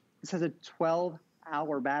go. This has a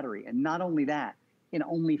 12-hour battery, and not only that, in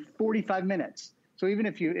only 45 minutes. So even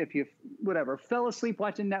if you fell asleep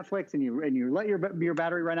watching Netflix and you let your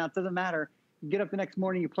battery run out, doesn't matter. You get up the next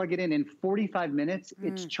morning, you plug it in 45 minutes,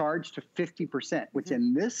 it's charged to 50%, which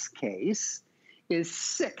in this case is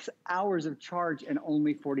 6 hours of charge in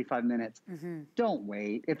only 45 minutes. Don't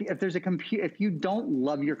wait. If you don't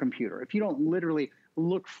love your computer, if you don't literally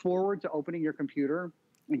look forward to opening your computer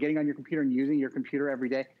and getting on your computer and using your computer every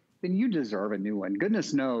day, then you deserve a new one.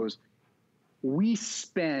 Goodness knows, we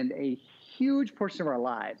spend a huge portion of our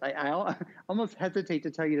lives. I almost hesitate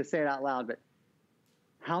to tell you to say it out loud, but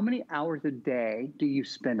how many hours a day do you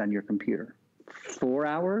spend on your computer? 4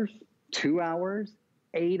 hours, 2 hours,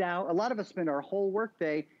 8 hours? A lot of us spend our whole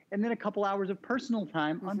workday and then a couple hours of personal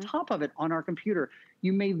time on top of it on our computer.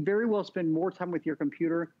 You may very well spend more time with your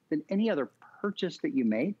computer than any other purchase that you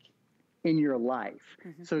make in your life.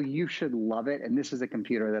 So you should love it. And this is a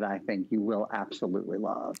computer that I think you will absolutely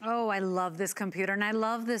love. Oh, I love this computer. And I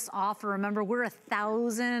love this offer. Remember, we're over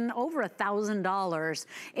 $1,000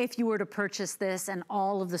 if you were to purchase this and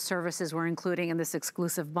all of the services we're including in this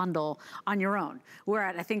exclusive bundle on your own. We're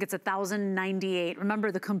at, I think it's $1,098.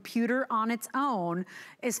 Remember, the computer on its own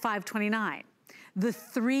is $529. The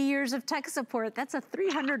 3 years of tech support, that's a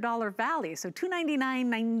 $300 value. So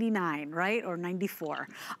 $299.99, right? Or $94.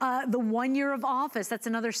 The 1 year of Office, that's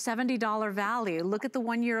another $70 value. Look at the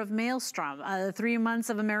 1 year of Maelstrom, 3 months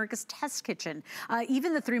of America's Test Kitchen,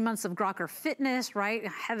 even the 3 months of Gawker Fitness, right?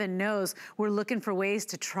 Heaven knows we're looking for ways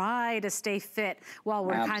to try to stay fit while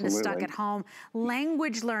we're kind of stuck at home.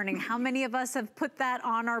 Language learning, how many of us have put that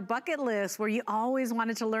on our bucket list where you always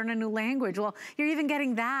wanted to learn a new language? Well, you're even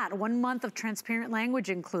getting that, 1 month of transparent language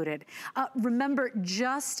included. Remember,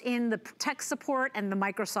 just in the tech support and the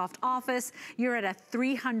Microsoft Office, you're at a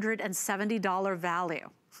 $370 value.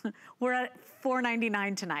 We're at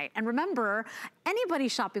 $499 tonight. And remember, anybody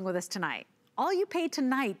shopping with us tonight, all you pay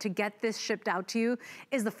tonight to get this shipped out to you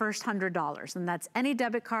is the first $100. And that's any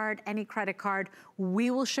debit card, any credit card.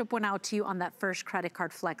 We will ship one out to you on that first credit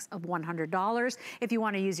card flex of $100. If you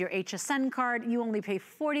want to use your HSN card, you only pay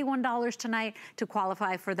 $41 tonight to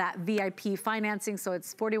qualify for that VIP financing. So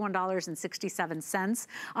it's $41.67.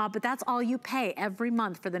 But that's all you pay every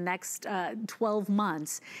month for the next 12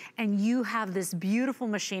 months. And you have this beautiful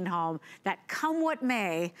machine home that, come what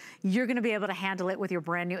may, you're going to be able to handle it with your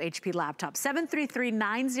brand new HP laptop.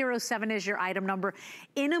 733-907 is your item number.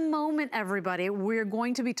 In a moment, everybody, we're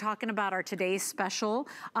going to be talking about our today's special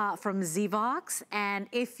from Zvox. And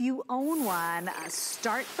if you own one,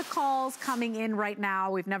 start the calls coming in right now.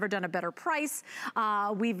 We've never done a better price.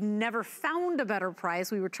 We've never found a better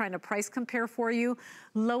price. We were trying to price compare for you.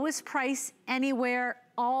 Lowest price anywhere.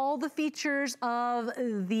 All the features of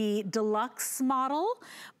the deluxe model,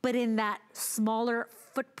 but in that smaller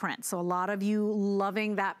footprint. So a lot of you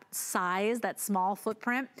loving that size, that small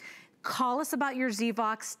footprint. Call us about your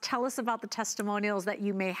Zvox. Tell us about the testimonials that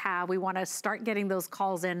you may have. We want to start getting those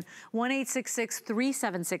calls in.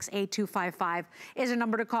 1-866-376-8255 is a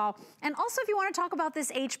number to call. And also if you want to talk about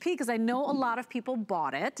this HP, because I know a lot of people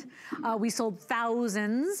bought it. We sold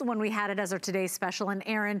thousands when we had it as our today's special. And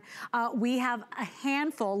Aaron, we have a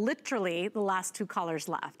handful, literally the last 2 callers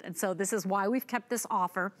left. And so this is why we've kept this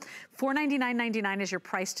offer. $499.99 is your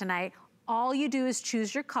price tonight. All you do is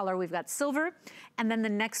choose your color. We've got silver, and then the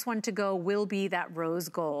next one to go will be that rose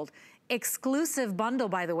gold. Exclusive bundle,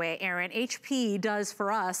 by the way, Aaron. HP does for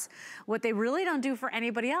us what they really don't do for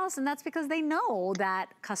anybody else, and that's because they know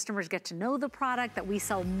that customers get to know the product, that we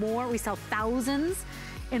sell more. We sell thousands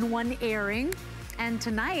in one airing, and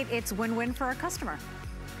tonight it's win-win for our customer.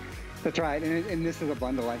 That's right, and this is a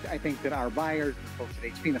bundle. I think that our buyers, the folks at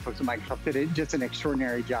HP and the folks at Microsoft did just an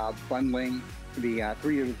extraordinary job bundling the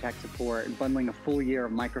 3-year of tech support, bundling a full year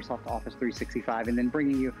of Microsoft Office 365, and then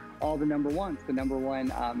bringing you all the number ones. The number one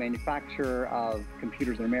manufacturer of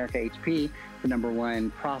computers in America, HP, the number one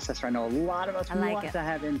processor. I know a lot of us want to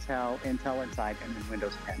have Intel inside, and then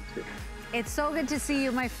Windows 10 too. It's so good to see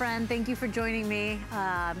you, my friend. Thank you for joining me.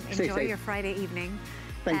 Enjoy your Friday evening.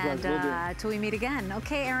 Thanks, and till we meet again.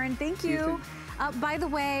 Okay, Aaron, thank you. By the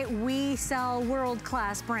way, we sell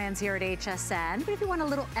world-class brands here at HSN, but if you want a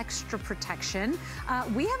little extra protection,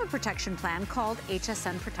 we have a protection plan called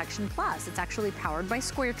HSN Protection Plus. It's actually powered by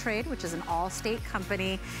SquareTrade, which is an all-state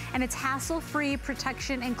company, and it's hassle-free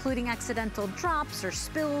protection, including accidental drops or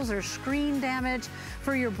spills or screen damage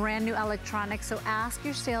for your brand new electronics. So ask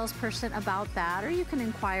your salesperson about that, or you can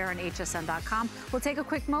inquire on hsn.com. We'll take a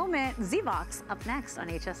quick moment. Zvox up next on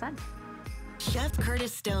HSN. Chef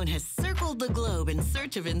Curtis Stone has circled the globe in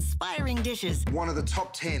search of inspiring dishes. One of the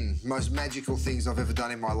top 10 most magical things I've ever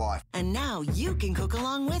done in my life. And now you can cook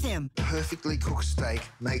along with him. Perfectly cooked steak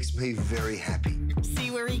makes me very happy.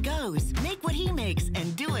 See where he goes, make what he makes,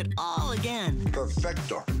 and do it all again.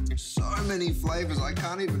 Perfecto. So many flavors, I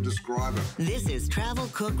can't even describe it. This is Travel,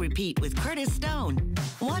 Cook, Repeat with Curtis Stone.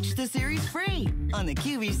 Watch the series free on the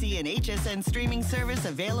QVC and HSN streaming service,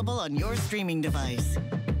 available on your streaming device.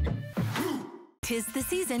 'Tis the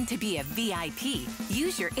season to be a VIP.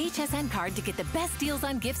 Use your HSN card to get the best deals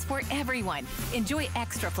on gifts for everyone. Enjoy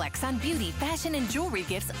extra flex on beauty, fashion, and jewelry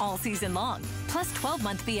gifts all season long. Plus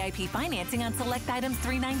 12-month VIP financing on select items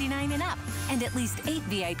 $3.99 and up. And at least 8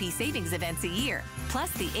 VIP savings events a year. Plus,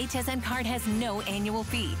 the HSN card has no annual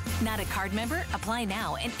fee. Not a card member? Apply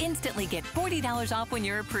now and instantly get $40 off when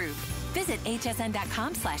you're approved. Visit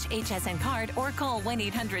hsn.com/HSN card or call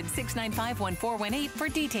 1-800-695-1418 for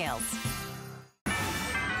details.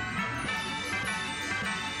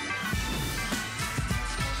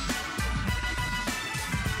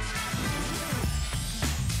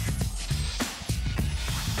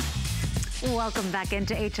 Welcome back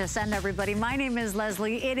into HSN, everybody. My name is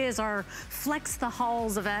Leslie. It is our Flex the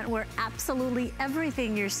Halls event where absolutely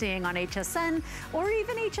everything you're seeing on HSN or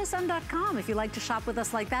even hsn.com, if you like to shop with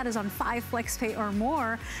us like that, is on 5 FlexPay or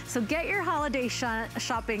more. So get your holiday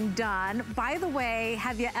shopping done. By the way,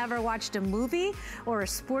 have you ever watched a movie or a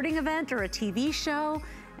sporting event or a TV show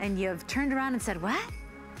and you've turned around and said, what?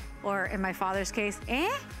 Or in my father's case,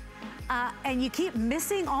 and you keep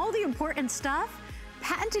missing all the important stuff?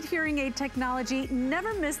 Patented hearing aid technology,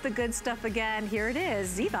 never miss the good stuff again. Here it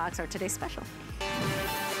is, Zvox, our today's special.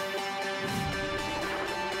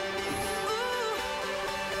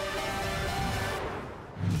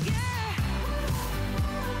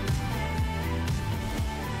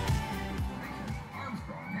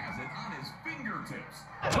 Armstrong has it on his fingertips.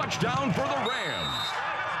 Touchdown for the Rams.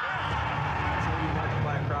 So you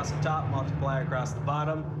multiply across the top, multiply across the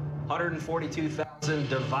bottom. 142,000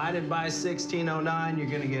 divided by 1609, you're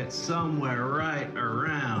going to get somewhere right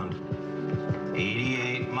around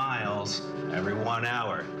 88 miles every 1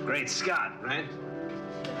 hour. Great Scott, right?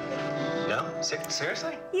 Yeah?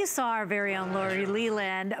 Seriously? You saw our very own Lori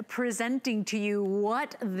Leland presenting to you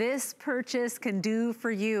what this purchase can do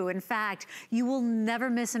for you. In fact, you will never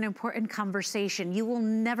miss an important conversation. You will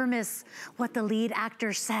never miss what the lead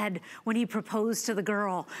actor said when he proposed to the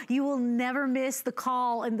girl. You will never miss the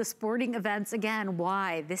call in the sporting events again.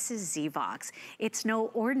 Why? This is Zvox. It's no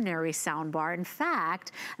ordinary soundbar. In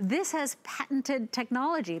fact, this has patented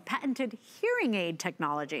technology, patented hearing aid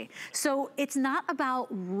technology. So it's not about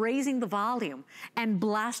raising the volume and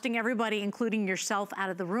blasting everybody, including yourself, out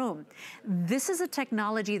of the room. This is a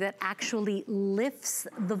technology that actually lifts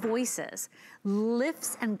the voices,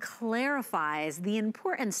 lifts and clarifies the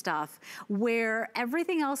important stuff where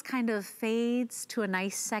everything else kind of fades to a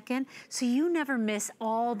nice second, so you never miss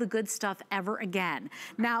all the good stuff ever again.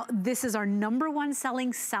 Now, this is our #1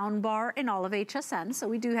 selling soundbar in all of HSN, so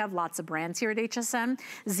we do have lots of brands here at HSN.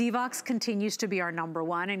 Zvox continues to be our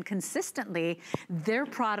 #1, and consistently, their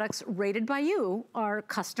products rated by you are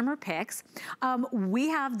customer picks. We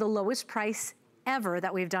have the lowest price ever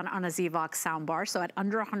that we've done on a Zvox soundbar, so at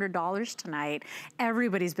under $100 tonight.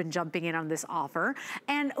 Everybody's been jumping in on this offer,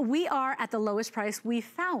 and we are at the lowest price we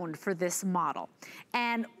found for this model.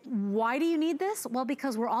 And why do you need this? Well,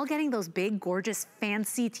 because we're all getting those big, gorgeous,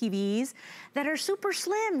 fancy TVs that are super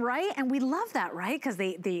slim, right? And we love that, right? Because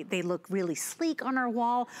they look really sleek on our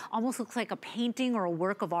wall, almost looks like a painting or a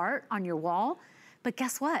work of art on your wall. But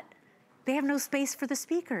guess what? They have no space for the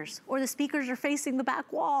speakers, or the speakers are facing the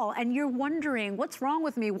back wall, and you're wondering, what's wrong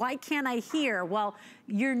with me? Why can't I hear? Well,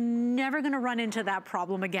 you're never gonna run into that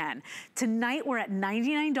problem again. Tonight, we're at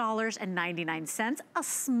 $99.99, a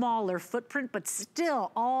smaller footprint, but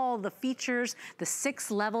still all the features, the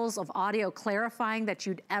 6 levels of audio clarifying that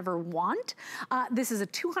you'd ever want. This is a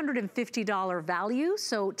 $250 value,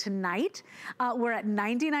 so tonight, we're at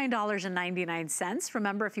 $99.99.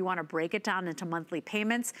 Remember, if you wanna break it down into monthly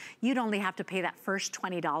payments, you'd only have to pay that first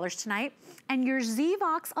 $20 tonight. And your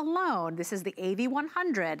Zvox alone, this is the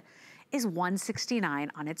AV100, is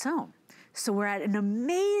 $169 on its own. So we're at an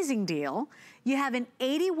amazing deal. You have an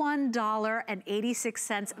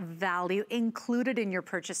 $81.86 value included in your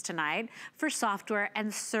purchase tonight for software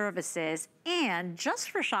and services. And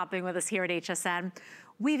just for shopping with us here at HSN,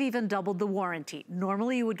 we've even doubled the warranty.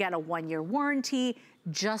 Normally you would get a 1-year warranty.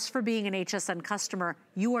 Just for being an HSN customer,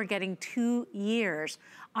 you are getting 2 years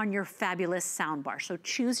on your fabulous soundbar. So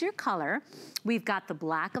choose your color. We've got the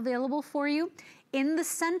black available for you. In the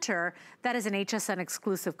center, that is an HSN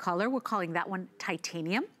exclusive color. We're calling that one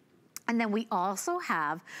titanium. And then we also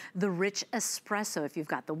have the rich espresso. If you've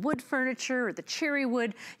got the wood furniture or the cherry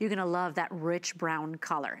wood, you're gonna love that rich brown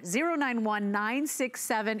color.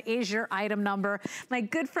 091967 is your item number. My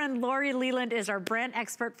good friend Lori Leland is our brand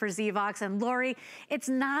expert for Zvox. And Lori, it's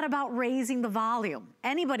not about raising the volume.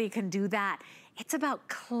 Anybody can do that. It's about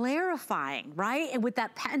clarifying, right? And with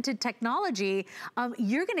that patented technology,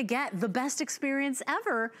 you're gonna get the best experience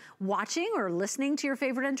ever watching or listening to your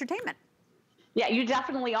favorite entertainment. Yeah, you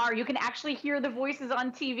definitely are. You can actually hear the voices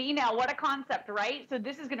on TV now. What a concept, right? So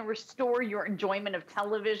this is going to restore your enjoyment of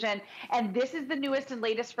television. And this is the newest and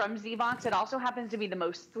latest from Zvox. It also happens to be the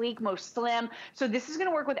most sleek, most slim. So this is going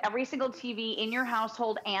to work with every single TV in your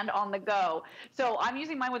household and on the go. So I'm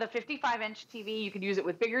using mine with a 55-inch TV. You can use it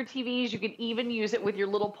with bigger TVs. You can even use it with your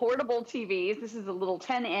little portable TVs. This is a little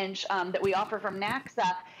 10-inch that we offer from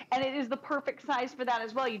Naxa. And it is the perfect size for that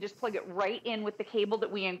as well. You just plug it right in with the cable that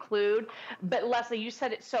we include. But Leslie, you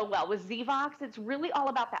said it so well. With Zvox, it's really all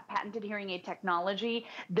about that patented hearing aid technology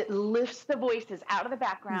that lifts the voices out of the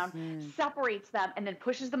background, separates them, and then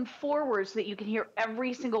pushes them forward so that you can hear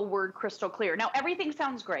every single word crystal clear. Now, everything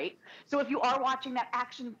sounds great. So if you are watching that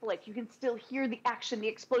action flick, you can still hear the action, the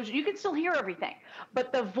explosion. You can still hear everything.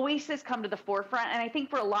 But the voices come to the forefront. And I think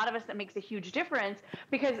for a lot of us, that makes a huge difference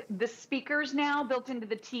because the speakers now built into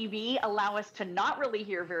the TV allow us to not really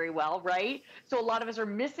hear very well, right? So a lot of us are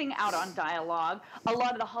missing out on dialogue. A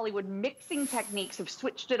lot of the Hollywood mixing techniques have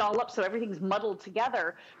switched it all up so everything's muddled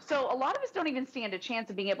together. So a lot of us don't even stand a chance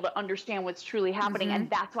of being able to understand what's truly happening, and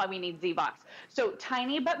that's why we need Zvox. So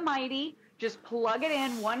tiny but mighty, just plug it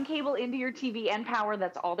in, one cable into your TV and power,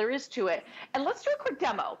 that's all there is to it. And let's do a quick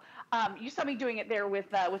demo. You saw me doing it there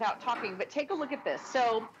with without talking, but take a look at this.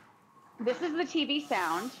 So this is the TV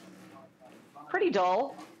sound, pretty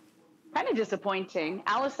dull, kind of disappointing.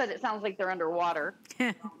 Alice said it sounds like they're underwater.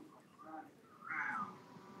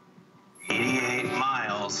 88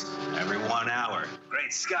 miles every 1 hour.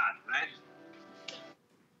 Great Scott, right?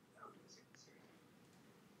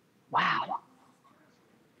 Wow.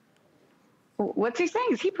 What's he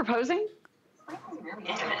saying? Is he proposing? You know, we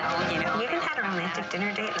haven't had a romantic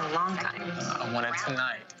dinner date in a long time. I want it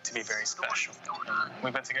tonight to be very special.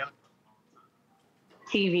 We've been together?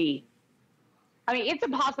 TV. I mean, it's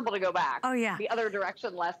impossible to go back. Oh, yeah. The other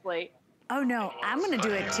direction, Leslie. Oh, no. I'm going to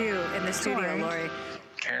do it, too, in the studio, Lori.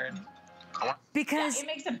 Karen. Because it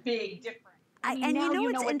makes a big difference. And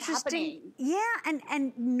you know what's interesting? Yeah,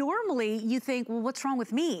 and normally you think, well, what's wrong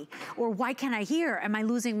with me? Or why can't I hear? Am I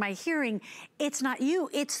losing my hearing? It's not you.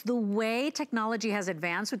 It's the way technology has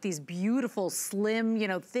advanced with these beautiful, slim,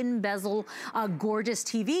 thin bezel, gorgeous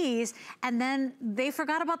TVs. And then they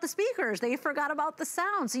forgot about the speakers. They forgot about the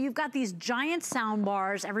sound. So you've got these giant sound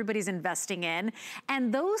bars everybody's investing in.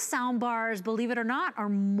 And those sound bars, believe it or not, are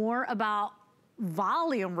more about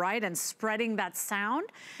volume, right? And spreading that sound.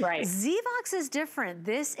 Right. Zvox is different.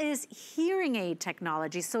 This is hearing aid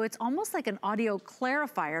technology. So it's almost like an audio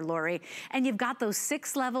clarifier, Lori. And you've got those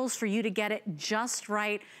 6 levels for you to get it just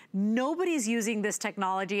right. Nobody's using this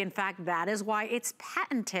technology. In fact, that is why it's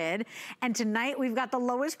patented. And tonight we've got the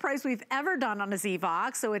lowest price we've ever done on a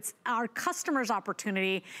Zvox. So it's our customer's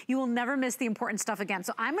opportunity. You will never miss the important stuff again.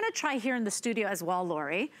 So I'm gonna try here in the studio as well,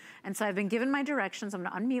 Lori. And so I've been given my directions. I'm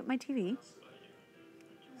gonna unmute my TV.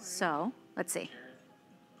 So, let's see.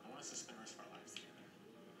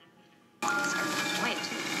 Wait,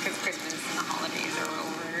 because Christmas and the holidays are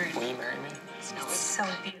over. Will you marry me? No, it's so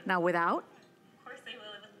beautiful. Now without? Of course I will.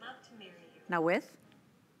 I would love to marry you. Now with?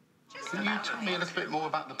 Can you tell me a little bit more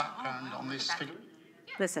about the background on this figure?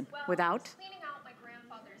 Listen, without?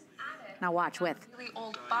 Now watch with. Really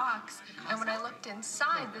old box, and when I looked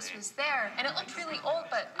inside, this was there, and it looked really old,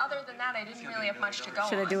 but other than that, I didn't really have much to go on.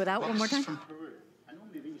 Should I do without one more time?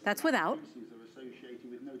 That's without.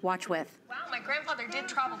 Watch with. Wow, my grandfather did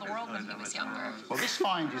travel the world when he was younger. Well, this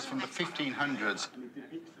find is from the 1500s.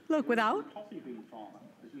 Look, without.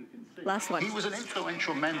 Last one. He was an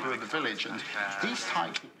influential member of the village, and these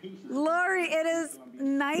types of pieces... Lori, it is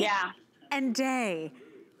night and day.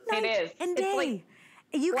 Night it is. and day. Like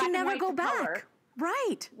you can never go back. Color.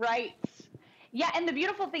 Right. Right. Yeah, and the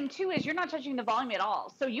beautiful thing, too, is you're not touching the volume at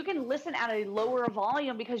all. So you can listen at a lower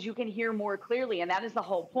volume because you can hear more clearly, and that is the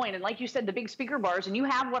whole point. And like you said, the big speaker bars, and you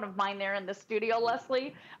have one of mine there in the studio,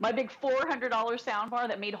 Leslie, my big $400 sound bar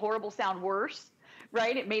that made horrible sound worse,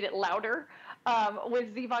 right? It made it louder.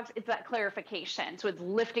 With Zvox, it's that clarification. So it's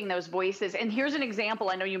lifting those voices. And here's an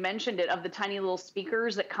example, I know you mentioned it, of the tiny little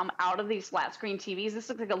speakers that come out of these flat screen TVs. This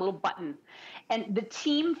looks like a little button. And the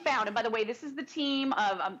team found, and by the way, this is the team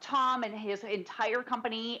of Tom and his entire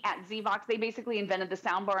company at Zvox. They basically invented the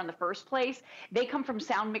soundbar in the first place. They come from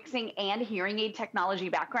sound mixing and hearing aid technology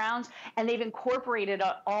backgrounds, and they've incorporated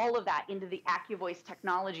all of that into the AccuVoice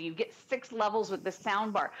technology. You get 6 levels with the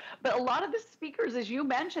soundbar. But a lot of the speakers, as you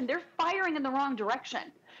mentioned, they're firing in the wrong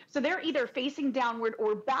direction. So they're either facing downward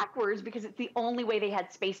or backwards because it's the only way they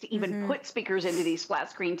had space to even put speakers into these flat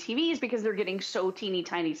screen TVs because they're getting so teeny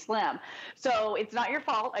tiny slim. So it's not your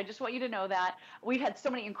fault. I just want you to know that. We've had so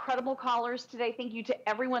many incredible callers today. Thank you to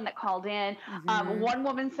everyone that called in. One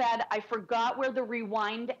woman said, I forgot where the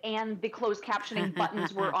rewind and the closed captioning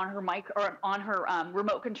buttons were on her mic or on her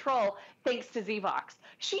remote control, thanks to Zvox.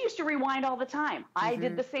 She used to rewind all the time. I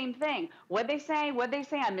did the same thing. What'd they say? What'd they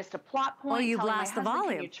say? I missed a plot point. Oh, you blast the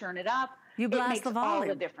volume. Can you turn it up? You blast the volume. All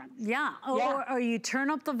the difference. Yeah. Or you turn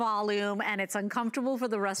up the volume and it's uncomfortable for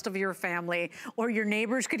the rest of your family, or your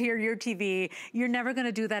neighbors could hear your TV. You're never going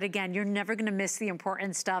to do that again. You're never going to miss the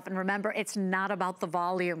important stuff. And remember, it's not about the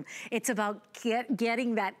volume. It's about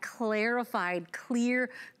getting that clarified, clear,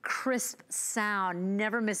 crisp sound,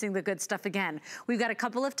 never missing the good stuff again. We've got a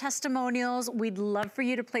couple of testimonials. We'd love for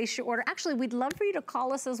you to place your order. Actually, we'd love for you to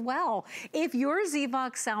call us as well. If your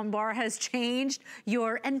Zvox soundbar has changed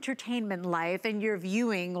your entertainment life and your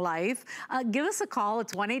viewing life, give us a call.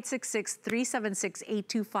 It's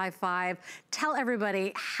 1-866-376-8255. Tell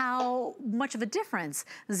everybody how much of a difference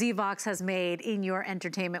Zvox has made in your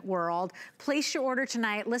entertainment world. Place your order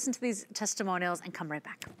tonight, listen to these testimonials, and come right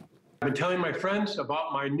back. I've been telling my friends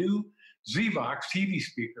about my new Zvox TV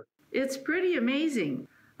speaker. It's pretty amazing.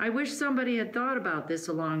 I wish somebody had thought about this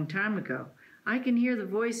a long time ago. I can hear the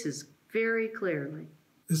voices very clearly.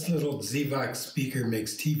 This little Zvox speaker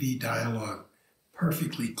makes TV dialogue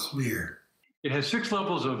perfectly clear. It has 6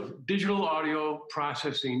 levels of digital audio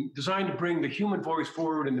processing designed to bring the human voice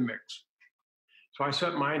forward in the mix. So I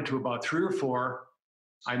set mine to about 3 or 4.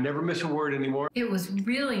 I never miss a word anymore. It was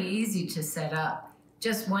really easy to set up.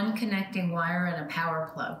 Just one connecting wire and a power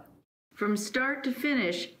plug. From start to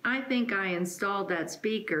finish, I think I installed that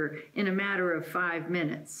speaker in a matter of 5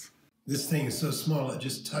 minutes. This thing is so small, it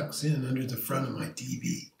just tucks in under the front of my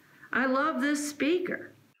TV. I love this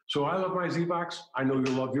speaker. So I love my Zvox. I know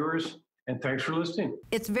you'll love yours. And thanks for listening.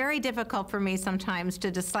 It's very difficult for me sometimes to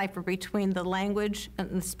decipher between the language and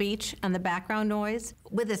the speech and the background noise.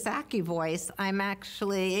 With this AccuVoice, I'm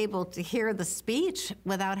actually able to hear the speech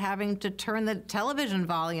without having to turn the television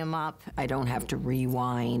volume up. I don't have to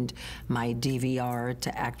rewind my DVR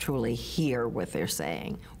to actually hear what they're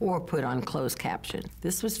saying or put on closed caption.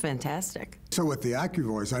 This was fantastic. So with the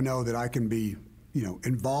AccuVoice, I know that I can be,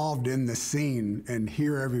 involved in the scene and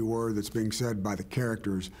hear every word that's being said by the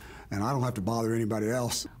characters, and I don't have to bother anybody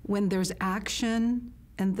else. When there's action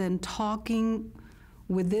and then talking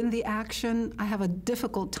within the action, I have a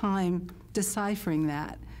difficult time deciphering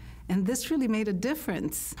that. And this really made a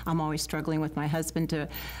difference. I'm always struggling with my husband to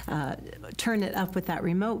turn it up with that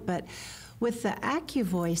remote, but with the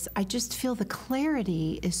AccuVoice, I just feel the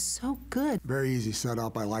clarity is so good. Very easy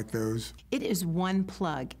setup, I like those. It is one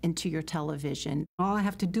plug into your television. All I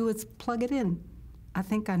have to do is plug it in. I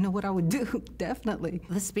think I know what I would do, definitely.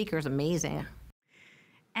 The speaker's amazing.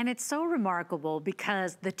 And it's so remarkable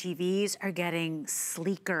because the TVs are getting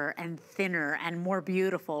sleeker and thinner and more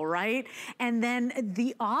beautiful, right? And then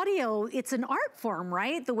the audio, it's an art form,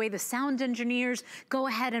 right? The way the sound engineers go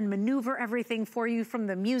ahead and maneuver everything for you, from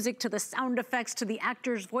the music to the sound effects to the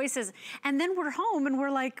actors' voices. And then we're home and we're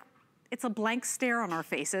like, it's a blank stare on our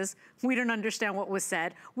faces. We don't understand what was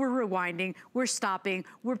said. We're rewinding, we're stopping,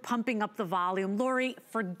 we're pumping up the volume. Lori,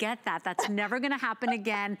 forget that. That's never gonna happen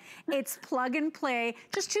again. It's plug and play.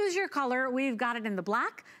 Just choose your color. We've got it in the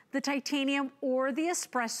black, the titanium, or the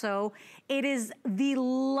espresso. It is the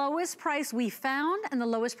lowest price we found and the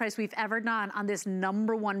lowest price we've ever done on this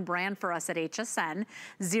 #1 brand for us at HSN.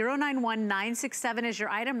 091967 is your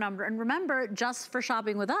item number. And remember, just for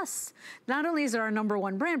shopping with us, not only is it our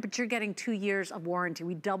 #1 brand, but you're getting 2 years of warranty.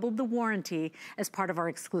 We doubled the warranty as part of our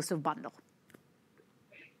exclusive bundle.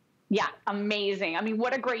 Yeah, amazing. I mean,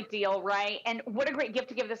 what a great deal, right? And what a great gift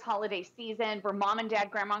to give this holiday season for mom and dad,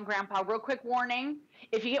 grandma and grandpa. Real quick warning,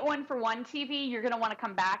 if you get one for one TV, you're going to want to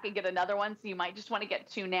come back and get another one, so you might just want to get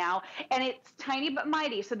 2 now. And it's tiny but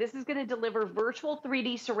mighty, so this is going to deliver virtual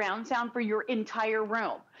 3D surround sound for your entire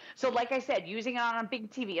room. So like I said, using it on a big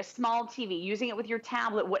TV, a small TV, using it with your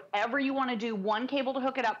tablet, whatever you want to do, one cable to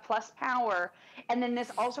hook it up plus power. And then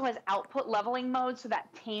this also has output leveling mode, so that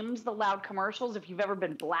tames the loud commercials. If you've ever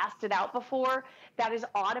been blasted out before, that is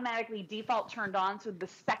automatically default turned on. So the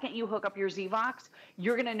second you hook up your ZVox,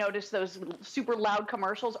 you're going to notice those super loud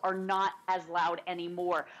commercials are not as loud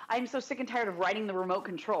anymore. I'm so sick and tired of writing the remote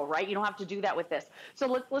control, right? You don't have to do that with this. So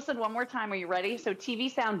let's listen one more time. Are you ready? So TV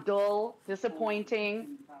sound dull,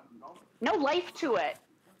 disappointing, no life to it.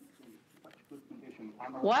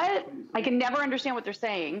 What? I can never understand what they're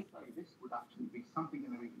saying.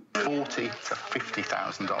 $40,000 to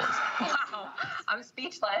 $50,000. Wow, I'm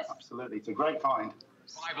speechless. Absolutely, it's a great find.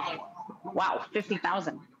 Wow,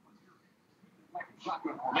 50,000.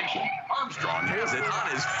 Armstrong has it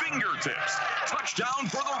on his fingertips. Touchdown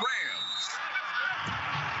for the Rams.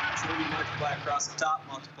 So we multiply across the top,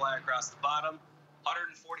 multiply across the bottom.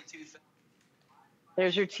 142,000.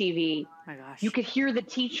 There's your TV. Oh my gosh. You could hear the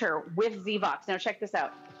teacher with ZVox. Now check this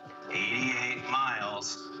out. 88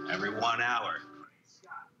 miles every 1 hour.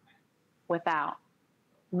 Without.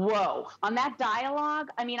 Whoa. On that dialogue,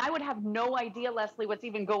 I mean, I would have no idea, Leslie, what's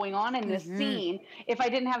even going on in this scene if I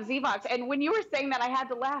didn't have ZVox. And when you were saying that, I had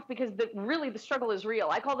to laugh because really the struggle is real.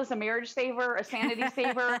 I call this a marriage saver, a sanity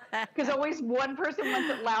saver, because always one person wants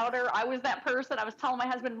it louder. I was that person. I was telling my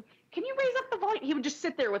husband, can you raise up the volume? He would just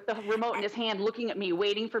sit there with the remote in his hand looking at me,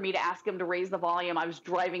 waiting for me to ask him to raise the volume. I was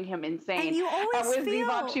driving him insane. And you always with feel...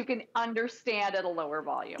 ZVox, you can understand at a lower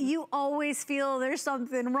volume. You always feel there's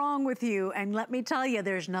something wrong with you. And let me tell you,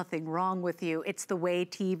 there's nothing wrong with you. It's the way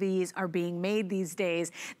TVs are being made these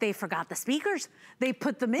days. They forgot the speakers. They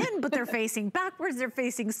put them in, but they're facing backwards. They're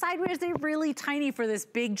facing sideways. They're really tiny for this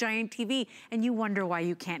big, giant TV. And you wonder why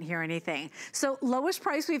you can't hear anything. So lowest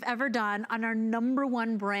price we've ever done on our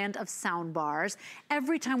 #1 brand of sound bars.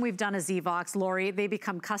 Every time we've done a ZVox, Lori, they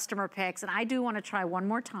become customer picks. And I do want to try one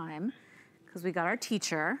more time because we got our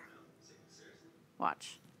teacher.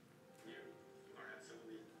 Watch.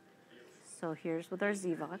 So here's with our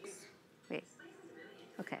ZVox. Wait.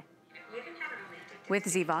 Okay. With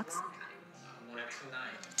ZVox.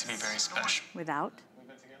 To be very special. Without.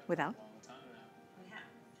 Without.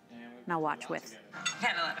 Now watch with.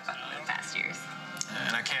 Had a lot of fun in the past years.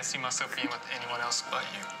 And I can't see myself being with anyone else but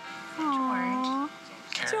you. Aww.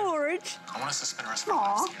 Karen, George. I want us to spend the rest of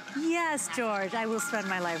our lives together. Yes, George. I will spend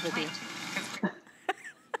my life with you.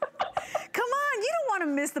 Come on, you don't want to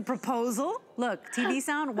miss the proposal. Look, TV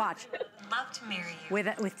sound, watch. Love to marry you. With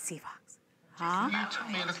ZVox. Huh? Can you tell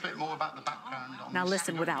me a little bit more about the background on Now this?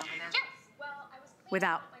 listen, without. Yes. Well, I was cleaning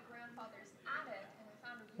Without. out my grandfather's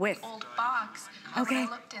the old box. And when I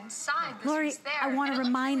looked inside, this Lori, was there. I want to and it looked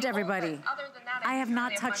remind really everybody, old, but other than that, I have didn't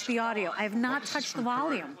not really touched much the audio. going on. I have not touched the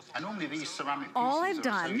volume. And normally these ceramic pieces All I've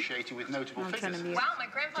done, are associated with notable figures. Wow, my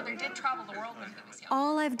grandfather did travel the world when he was young.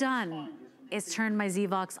 all I've done is turn my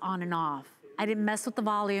Zvox on and off. I didn't mess with the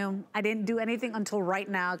volume. I didn't do anything until right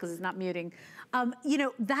now because it's not muting. You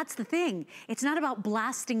know, that's the thing. It's not about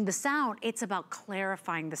blasting the sound. It's about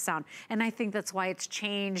clarifying the sound. And I think that's why it's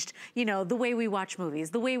changed, you know, the way we watch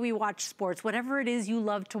movies, the way we watch sports, whatever it is you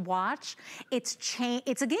love to watch, it's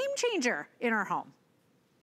a game changer in our home.